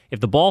 outs.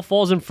 If the ball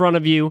falls in front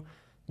of you,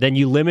 then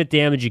you limit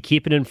damage, you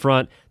keep it in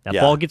front. That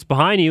ball gets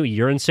behind you,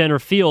 you're in center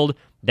field.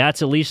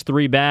 That's at least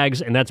 3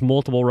 bags, and that's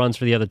multiple runs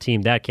for the other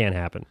team. That can't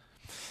happen.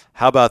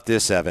 How about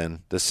this,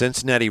 Evan? The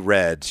Cincinnati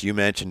Reds, you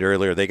mentioned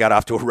earlier, they got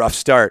off to a rough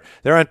start.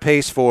 They're on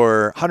pace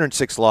for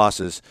 106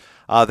 losses.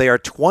 They are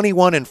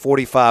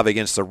 21-45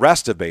 against the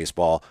rest of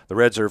baseball. The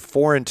Reds are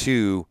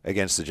 4-2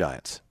 against the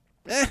Giants.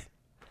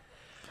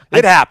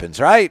 It happens,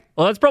 right?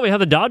 Well, that's probably how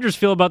the Dodgers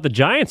feel about the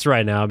Giants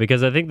right now,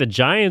 because I think the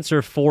Giants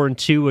are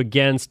 4-2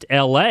 against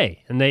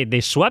L.A., and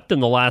they swept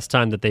them the last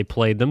time that they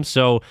played them,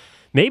 so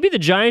maybe the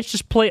Giants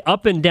just play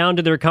up and down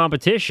to their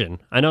competition.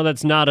 I know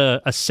that's not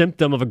a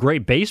symptom of a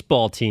great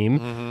baseball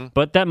team,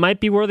 but that might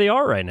be where they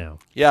are right now.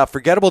 Yeah,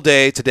 forgettable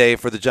day today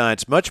for the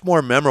Giants. Much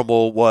more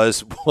memorable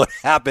was what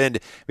happened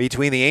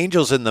between the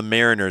Angels and the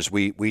Mariners.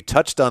 We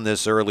touched on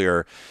this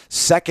earlier.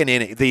 Second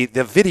inning,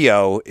 the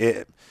video,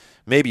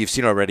 maybe you've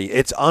seen it already.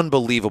 It's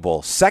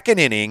unbelievable. Second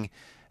inning,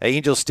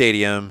 Angel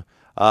Stadium,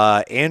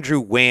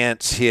 Andrew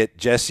Wantz hit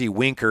Jesse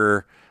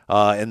Winker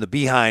in the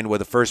behind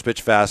with a first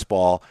pitch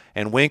fastball,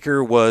 and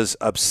Winker was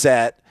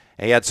upset.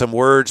 He had some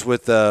words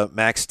with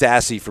Max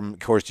Stassi from, of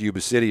course,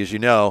 Yuba City, as you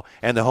know,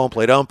 and the home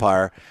plate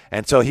umpire.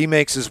 And so he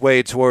makes his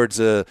way towards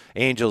the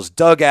Angels'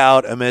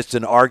 dugout amidst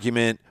an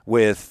argument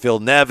with Phil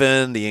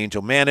Nevin, the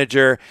Angel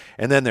manager.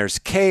 And then there's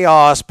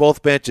chaos.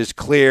 Both benches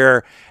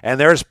clear. And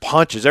there's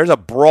punches. There's a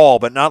brawl,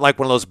 but not like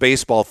one of those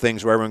baseball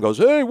things where everyone goes,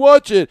 hey,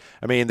 watch it.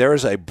 I mean,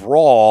 there's a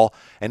brawl,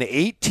 an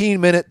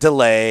 18-minute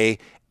delay,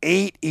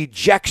 8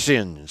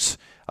 ejections.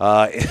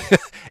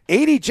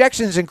 8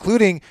 ejections,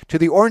 including to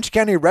the Orange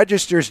County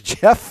Register's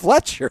Jeff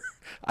Fletcher.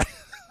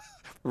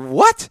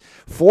 What?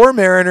 4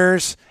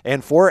 Mariners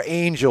and 4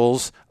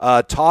 Angels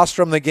tossed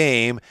from the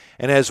game.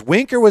 And as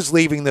Winker was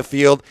leaving the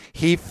field,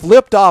 he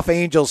flipped off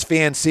Angels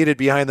fans seated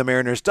behind the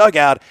Mariners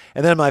dugout.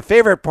 And then my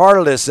favorite part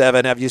of this,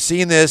 Evan, have you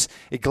seen this?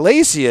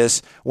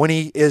 Iglesias, when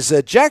he is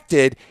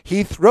ejected,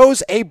 he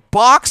throws a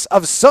box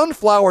of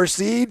sunflower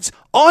seeds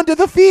onto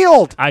the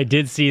field. I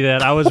did see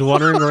that. I was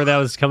wondering where that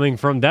was coming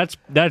from. That's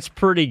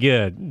pretty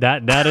good.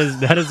 That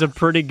is a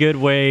pretty good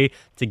way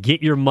to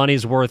get your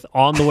money's worth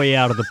on the way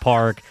out of the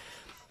park.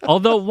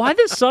 Although, why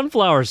the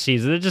sunflower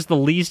seeds? Is it just the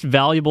least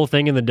valuable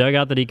thing in the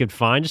dugout that he could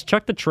find? Just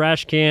chuck the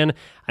trash can.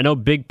 I know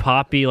Big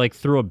Poppy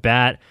threw a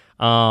bat.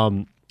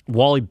 Wally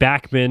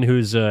Backman,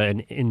 who's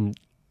an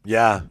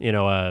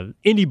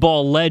indie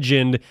ball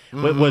legend,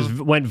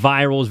 went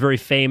viral, was very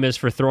famous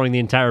for throwing the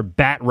entire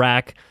bat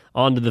rack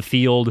onto the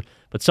field.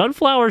 But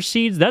sunflower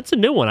seeds, that's a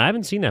new one. I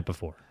haven't seen that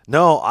before.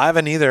 No, I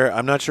haven't either.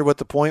 I'm not sure what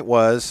the point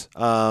was.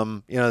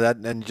 That,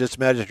 and just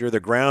imagine if you're the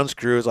grounds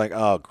crew, it's like,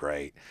 oh,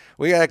 great.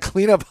 We got to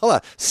clean up all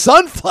the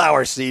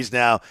sunflower seeds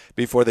now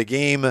before the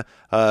game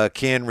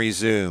can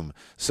resume.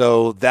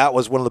 So that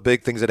was one of the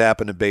big things that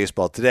happened in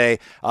baseball today.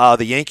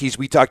 The Yankees,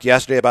 we talked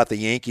yesterday about the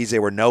Yankees. They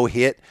were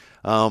no-hit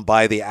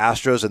by the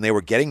Astros, and they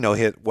were getting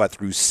no-hit,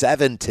 through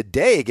 7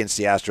 today against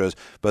the Astros,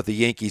 but the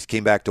Yankees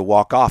came back to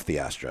walk off the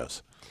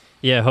Astros.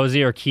 Yeah, Jose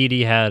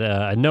Urquidy had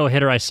a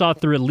no-hitter. I saw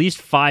through at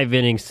least 5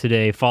 innings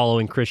today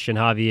following Christian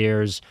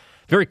Javier's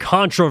very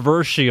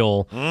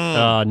controversial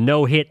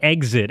no-hit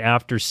exit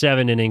after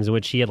 7 innings in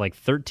which he had like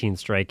 13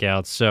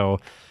 strikeouts. So,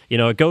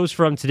 it goes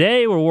from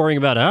today we're worrying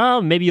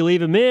about, maybe you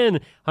leave him in,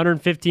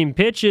 115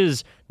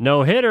 pitches,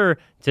 no-hitter.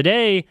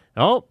 Today,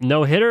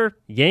 no-hitter.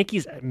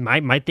 Yankees,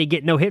 might they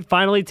get no-hit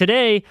finally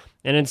today?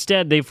 And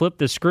instead they flip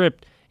the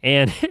script.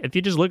 And if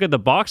you just look at the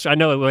box, I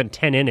know it went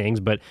 10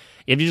 innings, but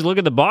if you just look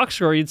at the box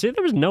score, you'd say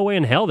there was no way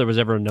in hell there was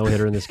ever a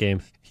no-hitter in this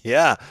game.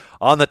 Yeah.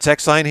 On the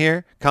text line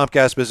here,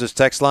 Comcast Business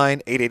text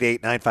line,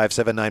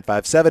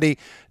 888-957-9570.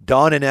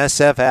 Don in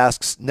SF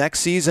asks, next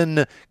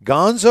season,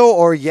 Gonzo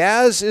or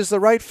Yaz is the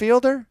right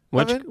fielder?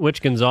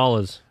 Which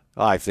Gonzalez?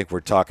 I think we're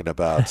talking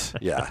about,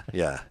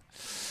 yeah.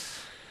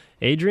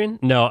 Adrian?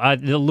 No,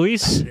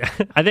 Luis,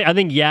 I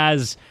think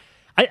Yaz,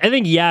 I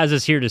think Yaz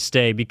is here to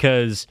stay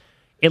because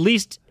at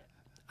least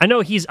I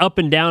know he's up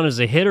and down as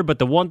a hitter, but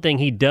the one thing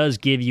he does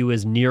give you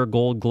is near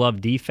Gold Glove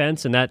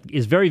defense, and that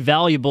is very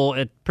valuable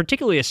at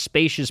particularly a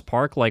spacious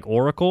park like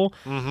Oracle.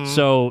 Mm-hmm.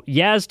 So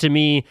Yaz, to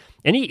me,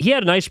 and he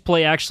had a nice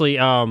play actually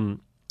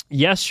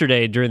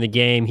yesterday during the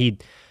game. He,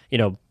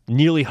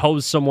 nearly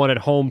hosed someone at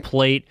home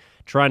plate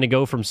trying to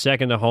go from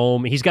second to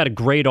home. He's got a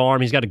great arm.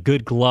 He's got a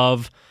good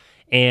glove,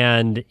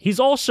 and he's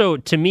also,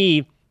 to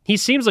me, he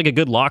seems like a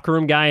good locker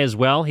room guy as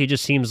well. He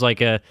just seems like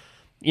he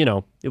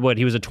was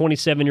a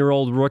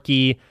 27-year-old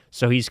rookie,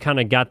 so he's kind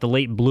of got the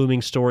late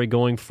blooming story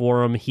going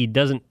for him. He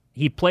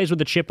plays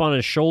with a chip on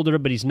his shoulder,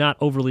 but he's not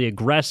overly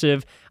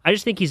aggressive. I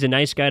just think he's a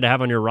nice guy to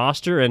have on your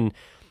roster, and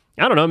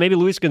I don't know, maybe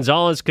Luis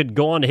Gonzalez could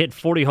go on to hit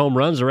 40 home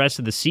runs the rest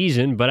of the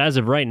season, but as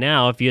of right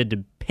now, if you had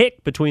to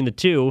pick between the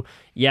two,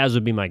 Yaz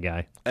would be my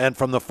guy. And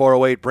from the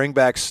 408, bring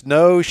back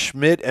Snow,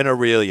 Schmidt, and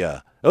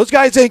Aurelia. Those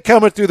guys ain't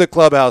coming through the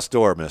clubhouse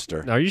door,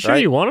 mister. Are you sure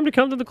you want them to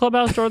come to the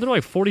clubhouse door? They're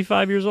like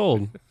 45 years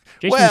old.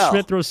 Jason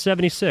Schmidt throws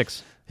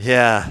 76.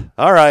 Yeah.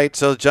 All right.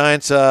 So the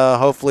Giants,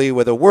 hopefully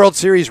with a World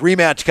Series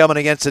rematch coming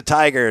against the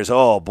Tigers.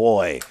 Oh,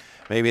 boy.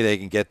 Maybe they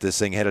can get this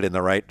thing headed in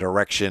the right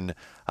direction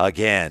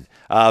again.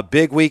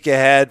 Big week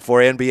ahead for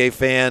NBA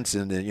fans.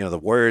 And, the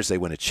Warriors, they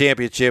win a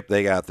championship.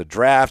 They got the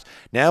draft.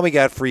 Now we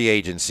got free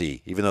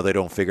agency, even though they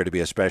don't figure to be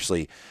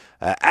especially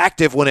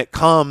active when it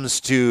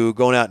comes to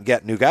going out and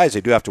getting new guys.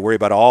 They do have to worry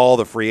about all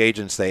the free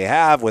agents they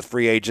have with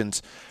free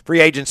agency,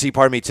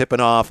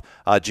 tipping off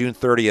June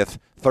 30th,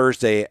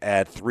 Thursday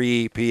at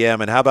 3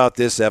 p.m. And how about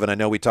this, Evan? I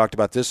know we talked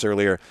about this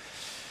earlier.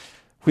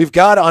 We've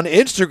got on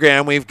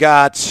Instagram,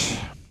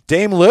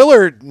 Dame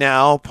Lillard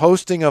now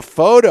posting a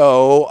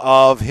photo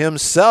of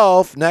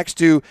himself next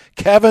to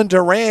Kevin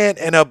Durant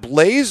in a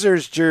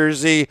Blazers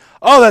jersey.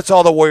 Oh, that's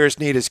all the Warriors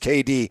need is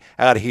KD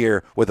out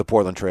here with the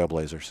Portland Trail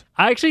Blazers.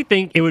 I actually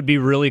think it would be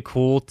really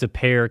cool to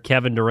pair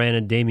Kevin Durant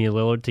and Damian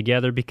Lillard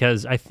together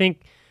because I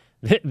think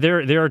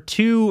there are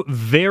two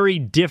very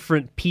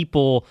different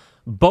people,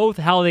 both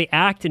how they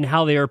act and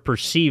how they are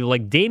perceived.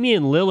 Like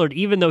Damian Lillard,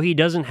 even though he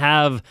doesn't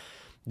have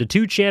the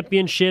 2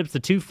 championships, the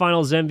 2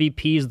 finals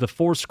MVPs, the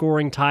 4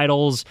 scoring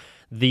titles,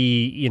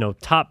 the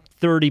top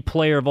 30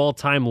 player of all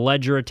time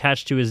ledger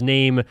attached to his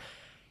name,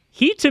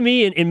 he, to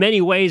me, in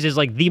many ways, is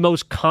like the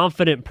most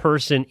confident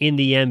person in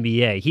the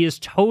NBA. He is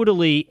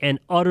totally and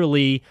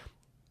utterly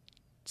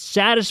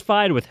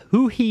satisfied with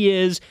who he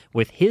is,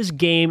 with his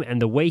game, and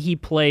the way he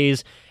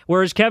plays,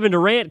 whereas Kevin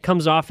Durant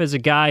comes off as a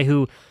guy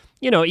who,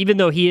 even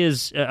though he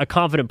is a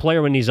confident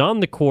player when he's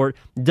on the court,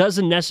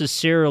 doesn't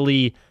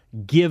necessarily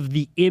give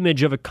the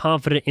image of a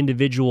confident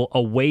individual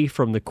away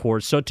from the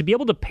court. So to be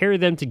able to pair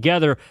them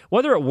together,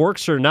 whether it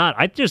works or not,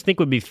 I just think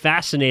would be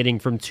fascinating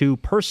from 2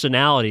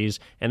 personalities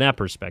and that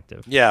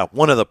perspective. Yeah,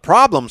 one of the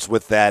problems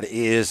with that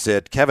is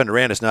that Kevin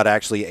Durant is not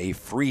actually a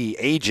free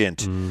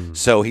agent,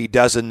 so he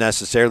doesn't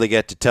necessarily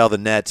get to tell the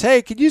Nets,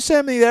 hey, could you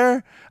send me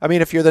there? I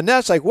mean, if you're the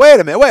Nets, like,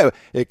 wait a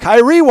minute,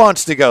 Kyrie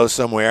wants to go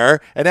somewhere,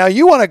 and now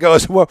you want to go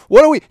somewhere.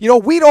 What do we,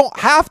 we don't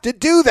have to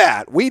do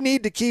that. We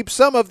need to keep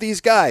some of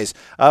these guys.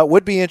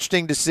 Would be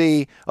interesting to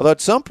see, although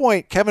at some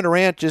point, Kevin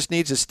Durant just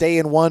needs to stay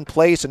in one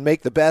place and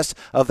make the best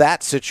of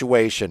that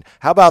situation.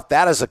 How about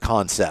that as a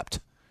concept?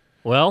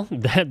 Well,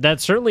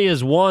 that certainly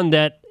is one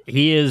that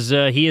he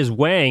is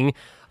weighing,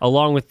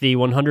 along with the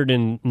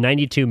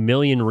 192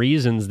 million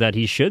reasons that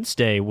he should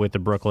stay with the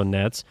Brooklyn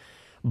Nets.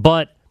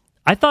 But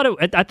I thought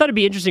it'd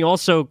be interesting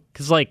also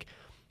because, I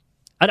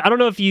don't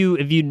know if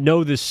you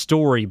know this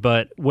story,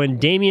 but when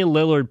Damian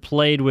Lillard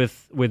played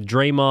with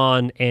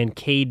Draymond and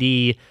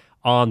KD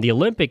on the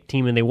Olympic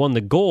team and they won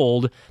the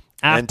gold.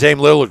 And Dame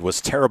Lillard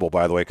was terrible,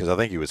 by the way, because I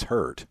think he was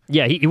hurt.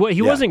 Yeah, he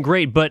wasn't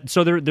great, but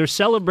so they're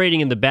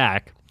celebrating in the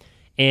back,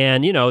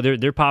 and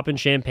they're popping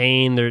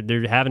champagne,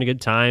 they're having a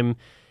good time,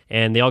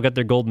 and they all got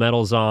their gold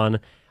medals on.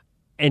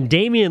 And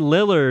Damian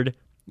Lillard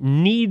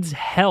needs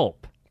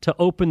help to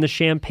open the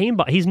champagne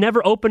bottle. He's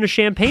never opened a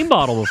champagne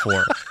bottle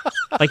before.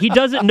 Like, he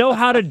doesn't know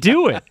how to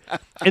do it.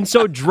 And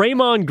so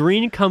Draymond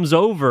Green comes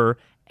over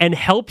and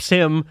helps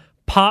him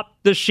pop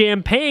the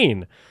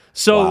champagne.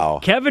 So Wow.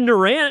 Kevin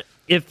Durant,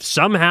 if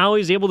somehow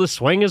he's able to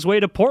swing his way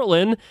to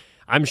Portland,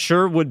 I'm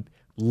sure would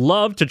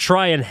love to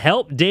try and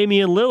help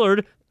Damian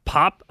Lillard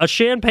pop a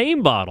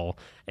champagne bottle.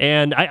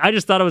 And I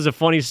just thought it was a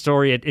funny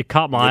story. It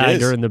caught my eye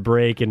during the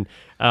break. And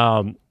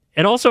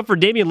also for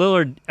Damian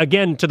Lillard,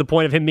 again, to the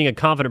point of him being a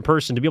confident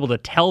person, to be able to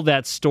tell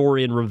that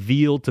story and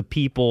reveal to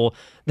people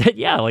that,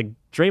 like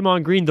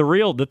Draymond Green,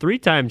 the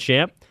three-time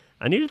champ,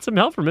 I needed some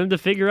help from him to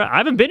figure out. I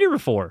haven't been here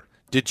before.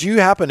 Did you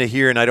happen to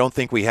hear, and I don't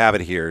think we have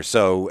it here,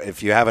 so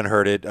if you haven't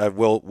heard it,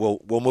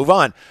 we'll move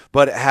on.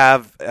 But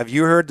have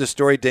you heard the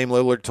story Dame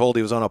Lillard told?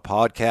 He was on a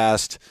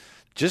podcast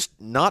just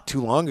not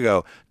too long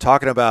ago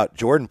talking about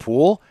Jordan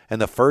Poole and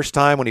the first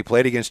time when he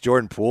played against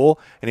Jordan Poole,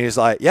 and he was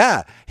like,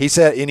 yeah, he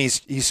said, and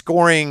he's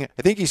scoring,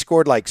 I think he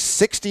scored like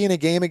 60 in a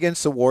game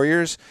against the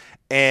Warriors,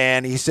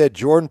 and he said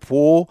Jordan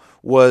Poole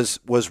was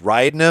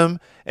riding him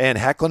and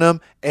heckling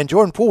him, and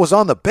Jordan Poole was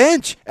on the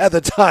bench at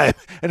the time,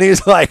 and he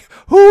was like,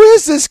 who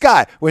is this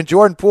guy? When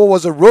Jordan Poole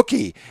was a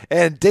rookie,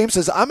 and Dame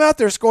says, I'm out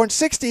there scoring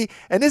 60,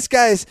 and this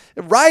guy's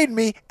riding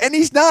me, and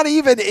he's not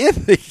even in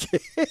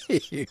the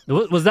game.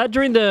 Was that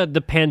during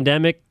the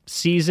pandemic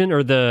season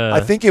or the?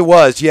 I think it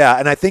was, yeah,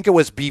 and I think it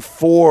was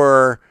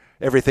before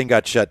everything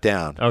got shut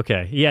down.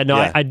 Okay, yeah, no,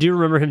 Yeah. I do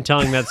remember him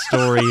telling that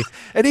story.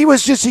 And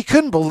he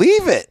couldn't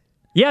believe it.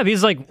 Yeah,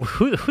 he's like,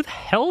 who the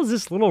hell is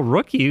this little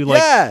rookie? Like,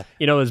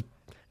 Yeah.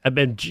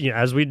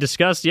 as we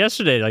discussed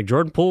yesterday, like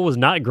Jordan Poole was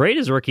not great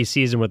his rookie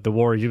season with the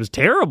Warriors. He was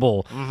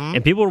terrible.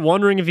 And people were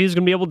wondering if he was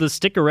going to be able to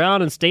stick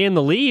around and stay in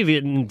the league.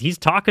 And he's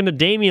talking to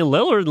Damian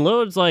Lillard, and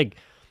Lillard's like,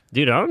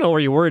 dude, I don't know where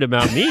you're worried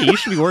about me. You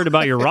should be worried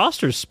about your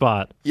roster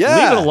spot. Yeah.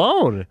 Leave it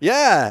alone.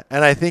 Yeah,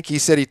 and I think he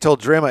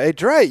told Draymond, hey,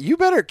 Dre, you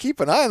better keep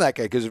an eye on that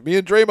guy because me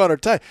and Draymond are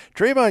tight.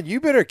 Draymond, you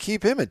better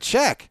keep him in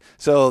check.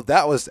 So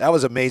that was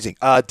amazing.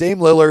 Dame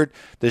Lillard,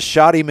 the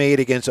shot he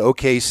made against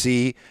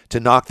OKC to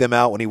knock them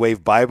out when he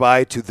waved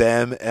bye-bye to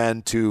them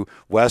and to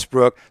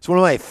Westbrook. It's one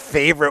of my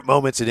favorite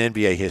moments in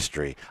NBA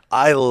history.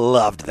 I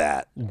loved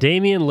that.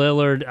 Damian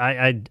Lillard,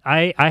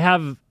 I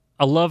have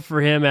a love for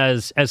him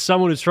as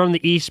someone who's from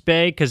the East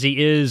Bay because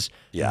he is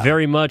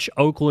very much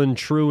Oakland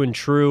true and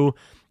true,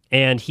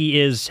 and he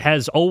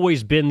has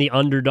always been the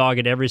underdog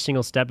at every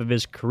single step of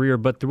his career.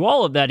 But through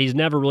all of that, he's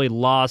never really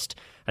lost,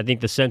 I think,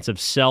 the sense of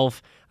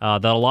self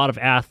that a lot of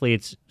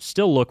athletes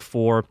still look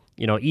for,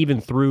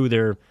 even through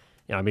their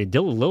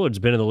Dylan Lillard's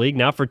been in the league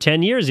now for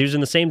 10 years. He was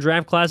in the same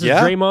draft class as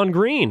Draymond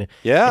Green.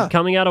 Yeah. And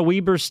coming out of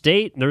Weber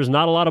State, there's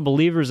not a lot of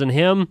believers in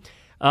him.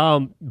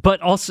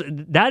 But also,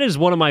 that is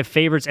one of my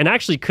favorites, and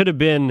actually could have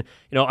been,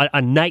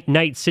 a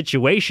night-night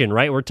situation,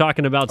 right? We're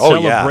talking about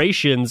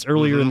celebrations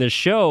earlier in this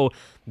show.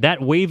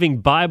 That waving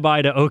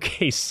bye-bye to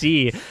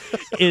OKC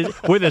is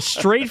with a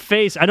straight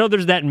face. I know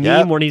there's that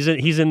meme when he's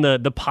in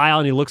the pile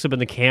and he looks up in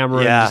the camera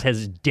and just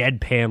has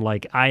deadpan,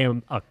 like, I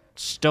am a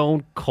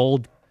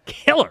stone-cold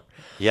killer.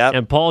 Yep.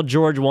 And Paul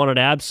George wanted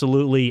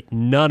absolutely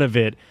none of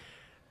it.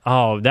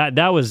 Oh,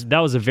 that was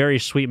a very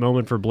sweet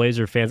moment for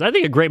Blazer fans. I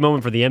think a great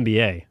moment for the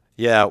NBA.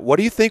 Yeah, what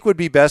do you think would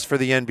be best for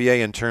the NBA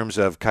in terms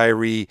of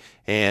Kyrie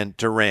and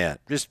Durant?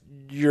 Just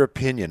your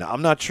opinion.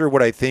 I'm not sure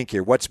what I think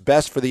here. What's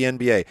best for the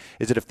NBA?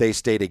 Is it if they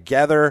stay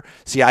together?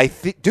 See, I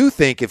do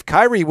think if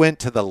Kyrie went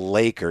to the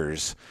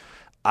Lakers,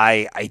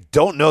 I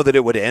don't know that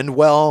it would end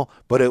well,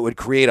 but it would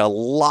create a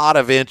lot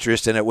of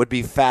interest and it would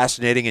be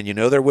fascinating. And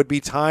there would be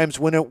times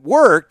when it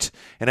worked,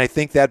 and I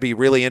think that'd be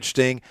really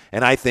interesting.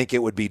 And I think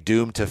it would be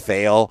doomed to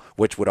fail,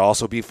 which would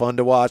also be fun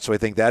to watch. So I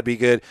think that'd be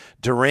good.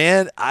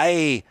 Durant,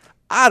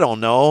 I don't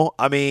know.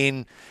 I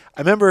mean,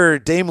 I remember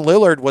Dame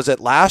Lillard, was it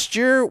last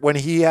year when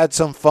he had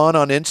some fun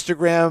on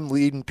Instagram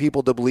leading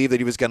people to believe that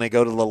he was going to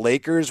go to the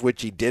Lakers,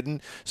 which he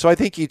didn't. So I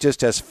think he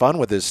just has fun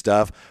with his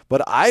stuff.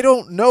 But I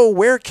don't know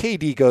where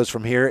KD goes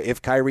from here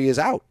if Kyrie is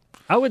out.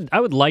 I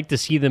would like to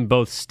see them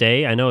both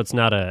stay. I know it's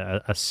not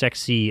a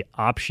sexy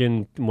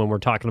option when we're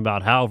talking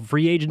about how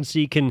free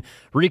agency can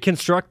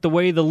reconstruct the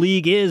way the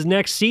league is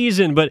next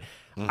season, but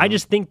I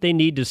just think they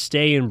need to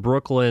stay in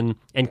Brooklyn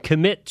and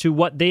commit to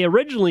what they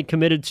originally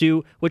committed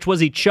to, which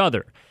was each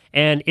other.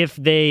 And if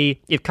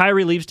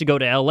Kyrie leaves to go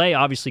to LA,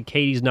 obviously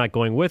KD's not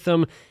going with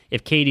him.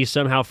 If KD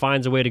somehow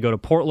finds a way to go to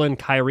Portland,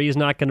 Kyrie's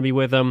not going to be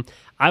with him.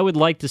 I would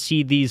like to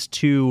see these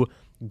two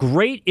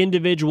great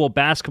individual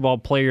basketball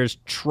players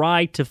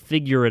try to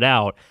figure it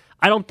out.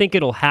 I don't think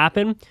it'll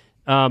happen.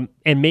 And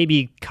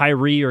maybe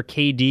Kyrie or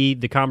KD,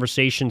 the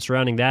conversation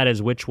surrounding that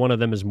is which one of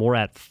them is more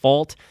at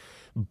fault.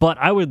 But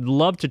I would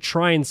love to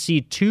try and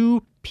see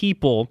two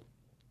people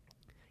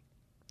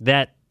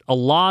that a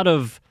lot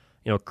of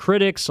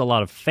critics, a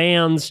lot of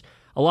fans,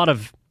 a lot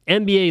of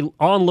NBA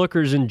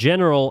onlookers in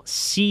general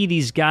see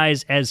these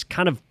guys as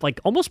kind of like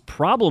almost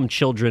problem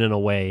children in a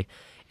way.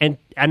 And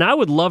I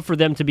would love for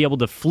them to be able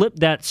to flip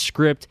that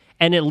script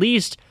and at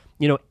least,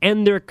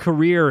 end their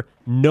career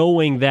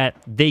knowing that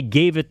they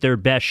gave it their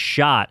best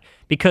shot,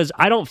 because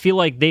I don't feel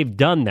like they've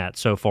done that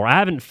so far. I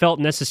haven't felt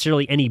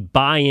necessarily any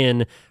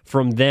buy-in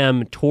from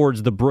them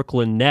towards the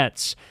Brooklyn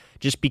Nets,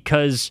 just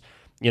because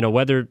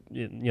whether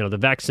the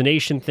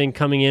vaccination thing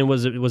coming in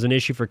was an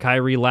issue for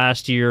Kyrie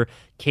last year.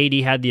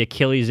 KD had the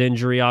Achilles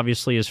injury,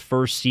 obviously his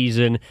first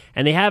season,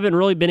 and they haven't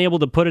really been able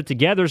to put it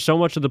together, so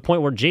much to the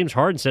point where James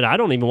Harden said, I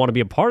don't even want to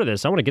be a part of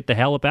this. I want to get the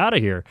hell up out of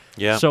here.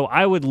 Yeah. So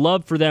I would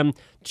love for them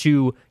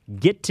to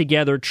get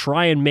together,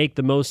 try and make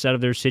the most out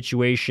of their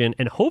situation,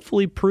 and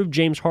hopefully prove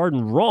James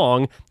Harden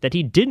wrong that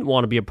he didn't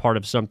want to be a part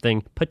of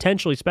something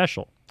potentially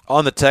special.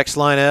 On the text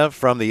line, Ev,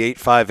 from the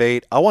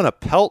 858, I want to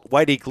pelt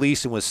Whitey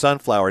Gleason with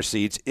sunflower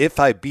seeds if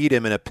I beat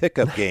him in a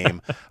pickup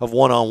game of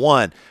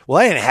one-on-one. Well,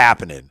 that ain't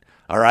happening,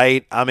 all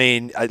right? I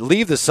mean, I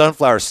leave the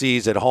sunflower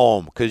seeds at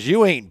home because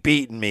you ain't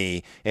beating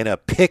me in a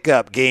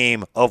pickup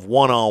game of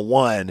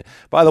one-on-one.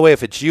 By the way,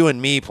 if it's you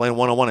and me playing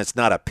one-on-one, it's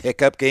not a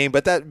pickup game,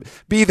 but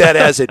be that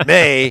as it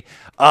may.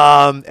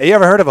 Have you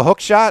ever heard of a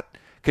hook shot?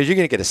 Because you're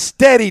going to get a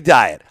steady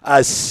diet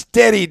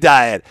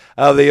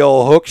of the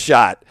old hook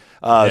shot.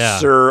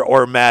 Sir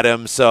or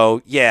madam.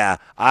 So, yeah,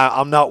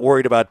 I'm not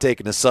worried about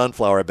taking a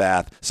sunflower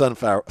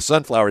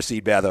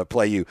seed bath. I'll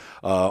play you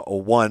a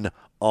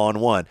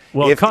one-on-one.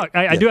 Well,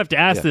 I do have to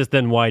ask this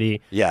then,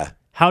 Whitey. Yeah.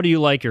 How do you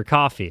like your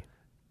coffee?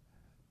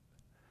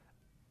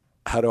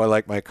 How do I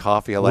like my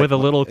coffee? With a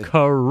little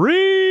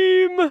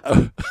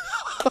Kareem.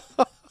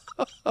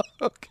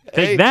 Okay.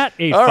 Take that,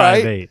 858. All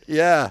right.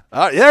 Yeah.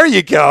 There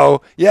you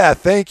go. Yeah,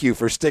 thank you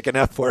for sticking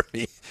up for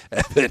me,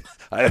 Evan.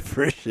 I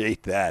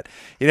appreciate that.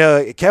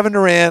 Kevin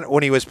Durant,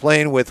 when he was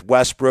playing with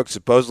Westbrook,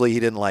 supposedly he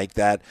didn't like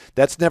that.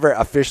 That's never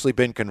officially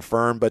been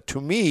confirmed, but to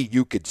me,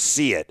 you could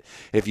see it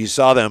if you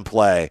saw them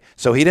play.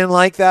 So he didn't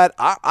like that.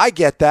 I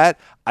get that.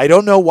 I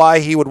don't know why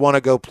he would want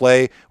to go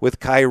play with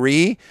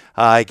Kyrie.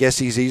 I guess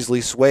he's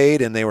easily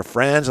swayed, and they were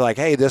friends, like,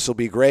 hey, this will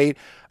be great.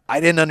 I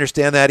didn't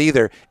understand that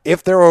either.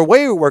 If there were a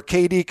way where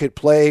KD could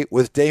play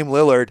with Dame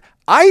Lillard,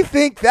 I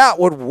think that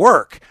would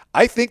work.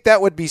 I think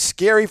that would be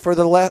scary for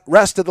the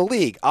rest of the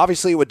league.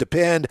 Obviously, it would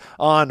depend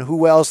on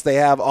who else they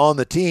have on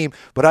the team,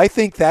 but I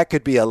think that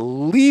could be a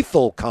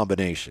lethal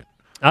combination.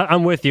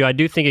 I'm with you. I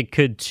do think it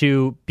could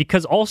too,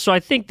 because also I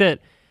think that,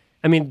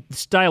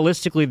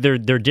 stylistically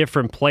they're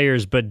different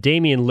players, but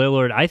Damian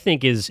Lillard I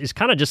think is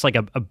kind of just like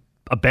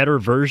a better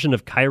version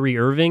of Kyrie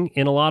Irving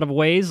in a lot of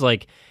ways.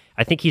 Like,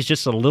 I think he's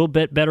just a little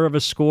bit better of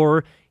a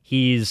scorer.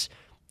 He's,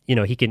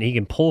 he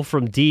can pull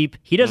from deep.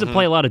 He doesn't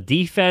play a lot of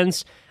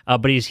defense,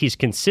 but he's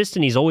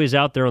consistent. He's always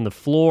out there on the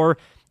floor.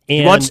 And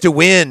he wants to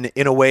win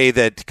in a way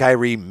that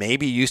Kyrie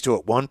maybe used to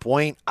at one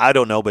point. I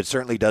don't know, but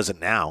certainly doesn't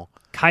now.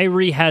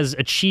 Kyrie has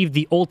achieved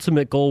the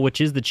ultimate goal,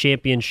 which is the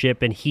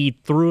championship, and he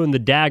threw in the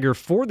dagger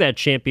for that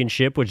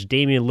championship, which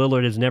Damian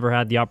Lillard has never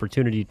had the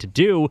opportunity to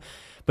do.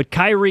 But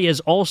Kyrie has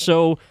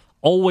also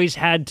always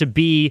had to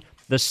be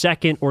the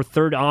second or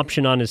third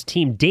option on his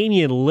team.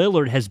 Damian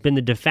Lillard has been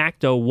the de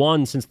facto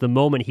one since the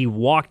moment he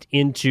walked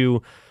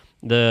into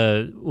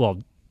it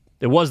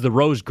was the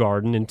Rose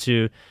Garden,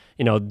 into,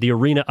 the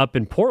arena up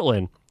in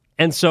Portland.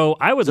 And so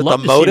I would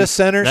love to see... the Moda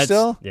Center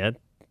still? Yeah.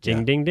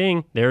 Ding,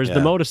 ding. There's the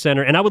Moda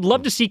Center. And I would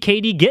love to see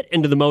KD get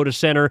into the Moda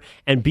Center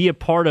and be a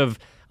part of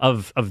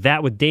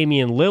that with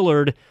Damian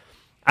Lillard.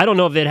 I don't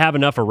know if they'd have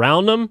enough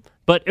around them,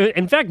 but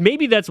in fact,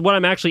 maybe that's what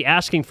I'm actually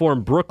asking for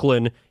in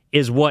Brooklyn,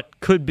 is what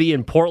could be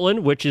in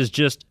Portland, which is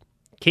just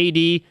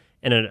KD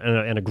and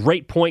a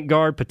great point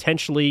guard,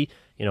 potentially,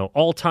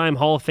 all-time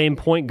Hall of Fame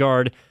point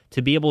guard,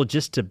 to be able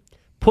just to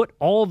put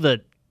all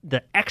the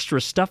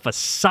extra stuff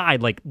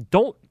aside. Like,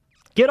 don't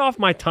get off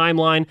my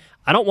timeline.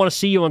 I don't want to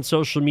see you on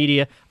social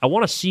media. I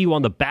want to see you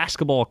on the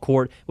basketball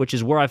court, which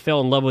is where I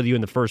fell in love with you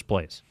in the first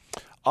place.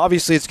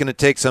 Obviously, it's going to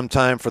take some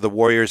time for the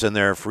Warriors and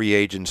their free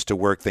agents to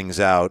work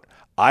things out.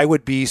 I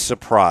would be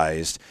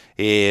surprised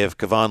if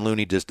Kevon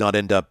Looney does not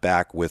end up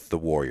back with the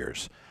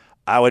Warriors.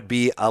 I would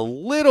be a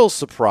little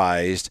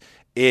surprised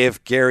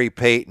if Gary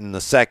Payton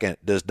II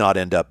does not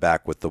end up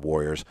back with the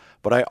Warriors.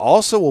 But I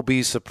also will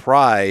be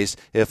surprised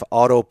if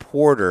Otto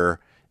Porter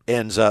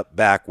ends up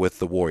back with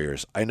the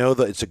Warriors. I know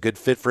that it's a good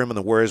fit for him and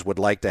the Warriors would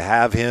like to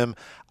have him.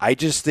 I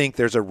just think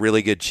there's a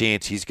really good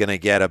chance he's going to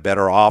get a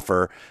better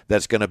offer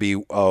that's going to be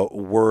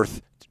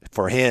worth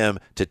for him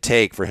to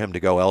take, for him to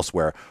go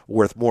elsewhere,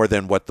 worth more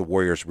than what the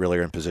Warriors really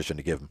are in position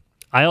to give him.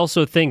 I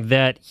also think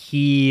that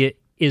he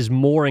is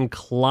more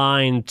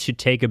inclined to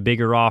take a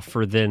bigger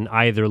offer than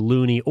either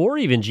Looney or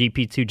even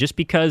GP2, just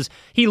because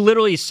he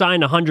literally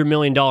signed a $100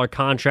 million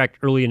contract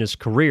early in his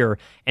career,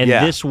 and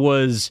this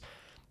was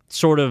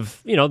sort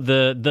of,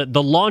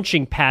 the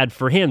launching pad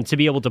for him to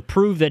be able to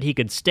prove that he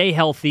could stay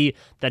healthy,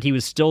 that he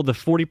was still the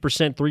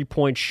 40%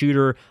 three-point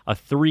shooter, a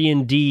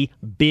 3-and-D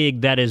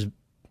big that is,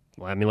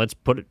 let's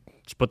put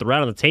the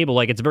rat on the table.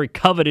 Like, it's a very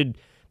coveted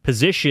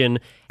position.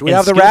 Do we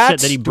have the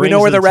rats? Do we know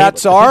where the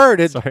rats are?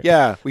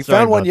 We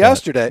found one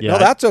yesterday. Yeah, no,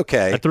 that's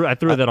okay. I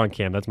threw that on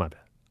Cam. That's my bad.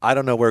 I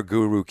don't know where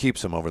Guru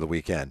keeps them over the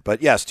weekend.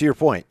 But yes, to your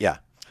point, yeah.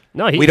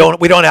 No, we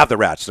don't have the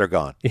Rats. They're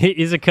gone.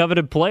 He's a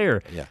coveted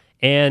player. Yeah.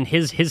 And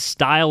his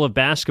style of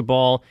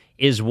basketball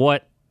is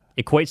what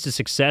equates to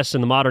success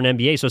in the modern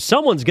NBA. So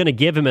someone's going to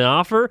give him an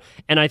offer,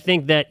 and I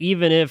think that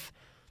even if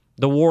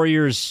the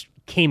Warriors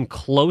came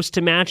close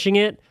to matching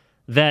it,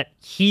 that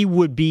he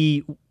would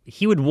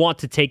want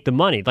to take the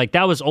money. Like,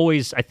 that was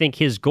always, I think,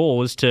 his goal,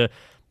 was to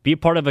be a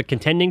part of a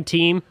contending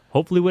team,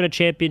 hopefully win a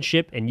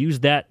championship, and use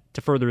that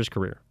to further his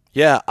career.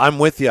 Yeah, I'm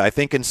with you. I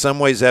think in some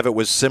ways, Ev, it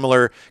was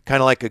similar,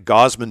 kind of like a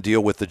Gosman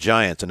deal with the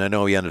Giants. And I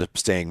know he ended up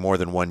staying more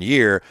than 1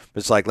 year.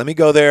 But it's like, let me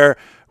go there,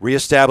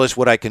 reestablish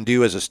what I can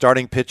do as a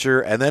starting pitcher,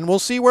 and then we'll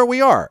see where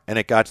we are. And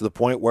it got to the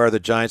point where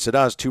the Giants said,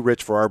 it's too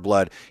rich for our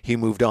blood. He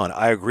moved on.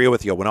 I agree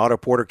with you. When Otto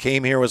Porter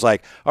came here, it was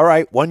like, all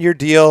right, 1 year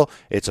deal.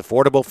 It's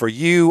affordable for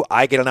you.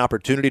 I get an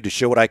opportunity to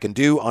show what I can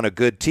do on a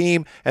good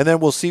team, and then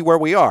we'll see where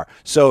we are.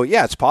 So,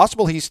 yeah, it's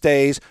possible he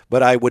stays,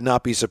 but I would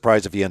not be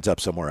surprised if he ends up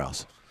somewhere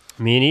else.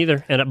 Me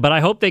neither. But I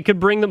hope they could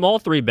bring them all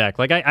three back.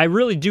 Like, I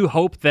really do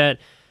hope that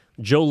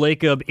Joe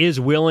Lacob is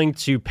willing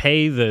to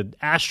pay the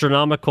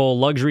astronomical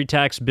luxury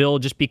tax bill,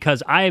 just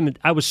because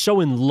I was so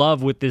in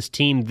love with this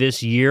team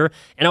this year,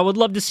 and I would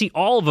love to see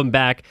all of them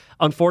back.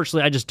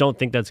 Unfortunately, I just don't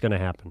think that's going to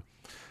happen.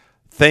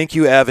 Thank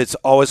you, Ev. It's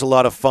always a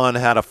lot of fun.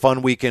 Had a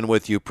fun weekend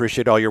with you.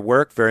 Appreciate all your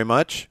work very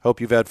much.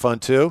 Hope you've had fun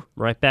too.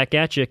 Right back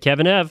at you,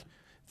 Kevin Ev.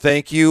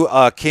 Thank you,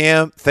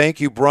 Cam. Thank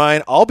you,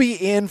 Brian. I'll be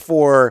in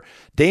for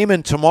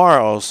Damon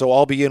tomorrow, so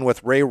I'll be in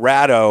with Ray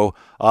Ratto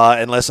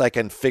unless I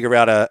can figure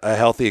out a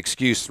healthy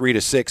excuse, 3 to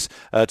 6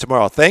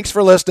 tomorrow. Thanks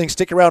for listening.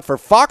 Stick around for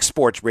Fox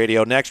Sports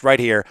Radio next, right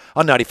here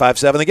on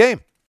 95.7 The Game.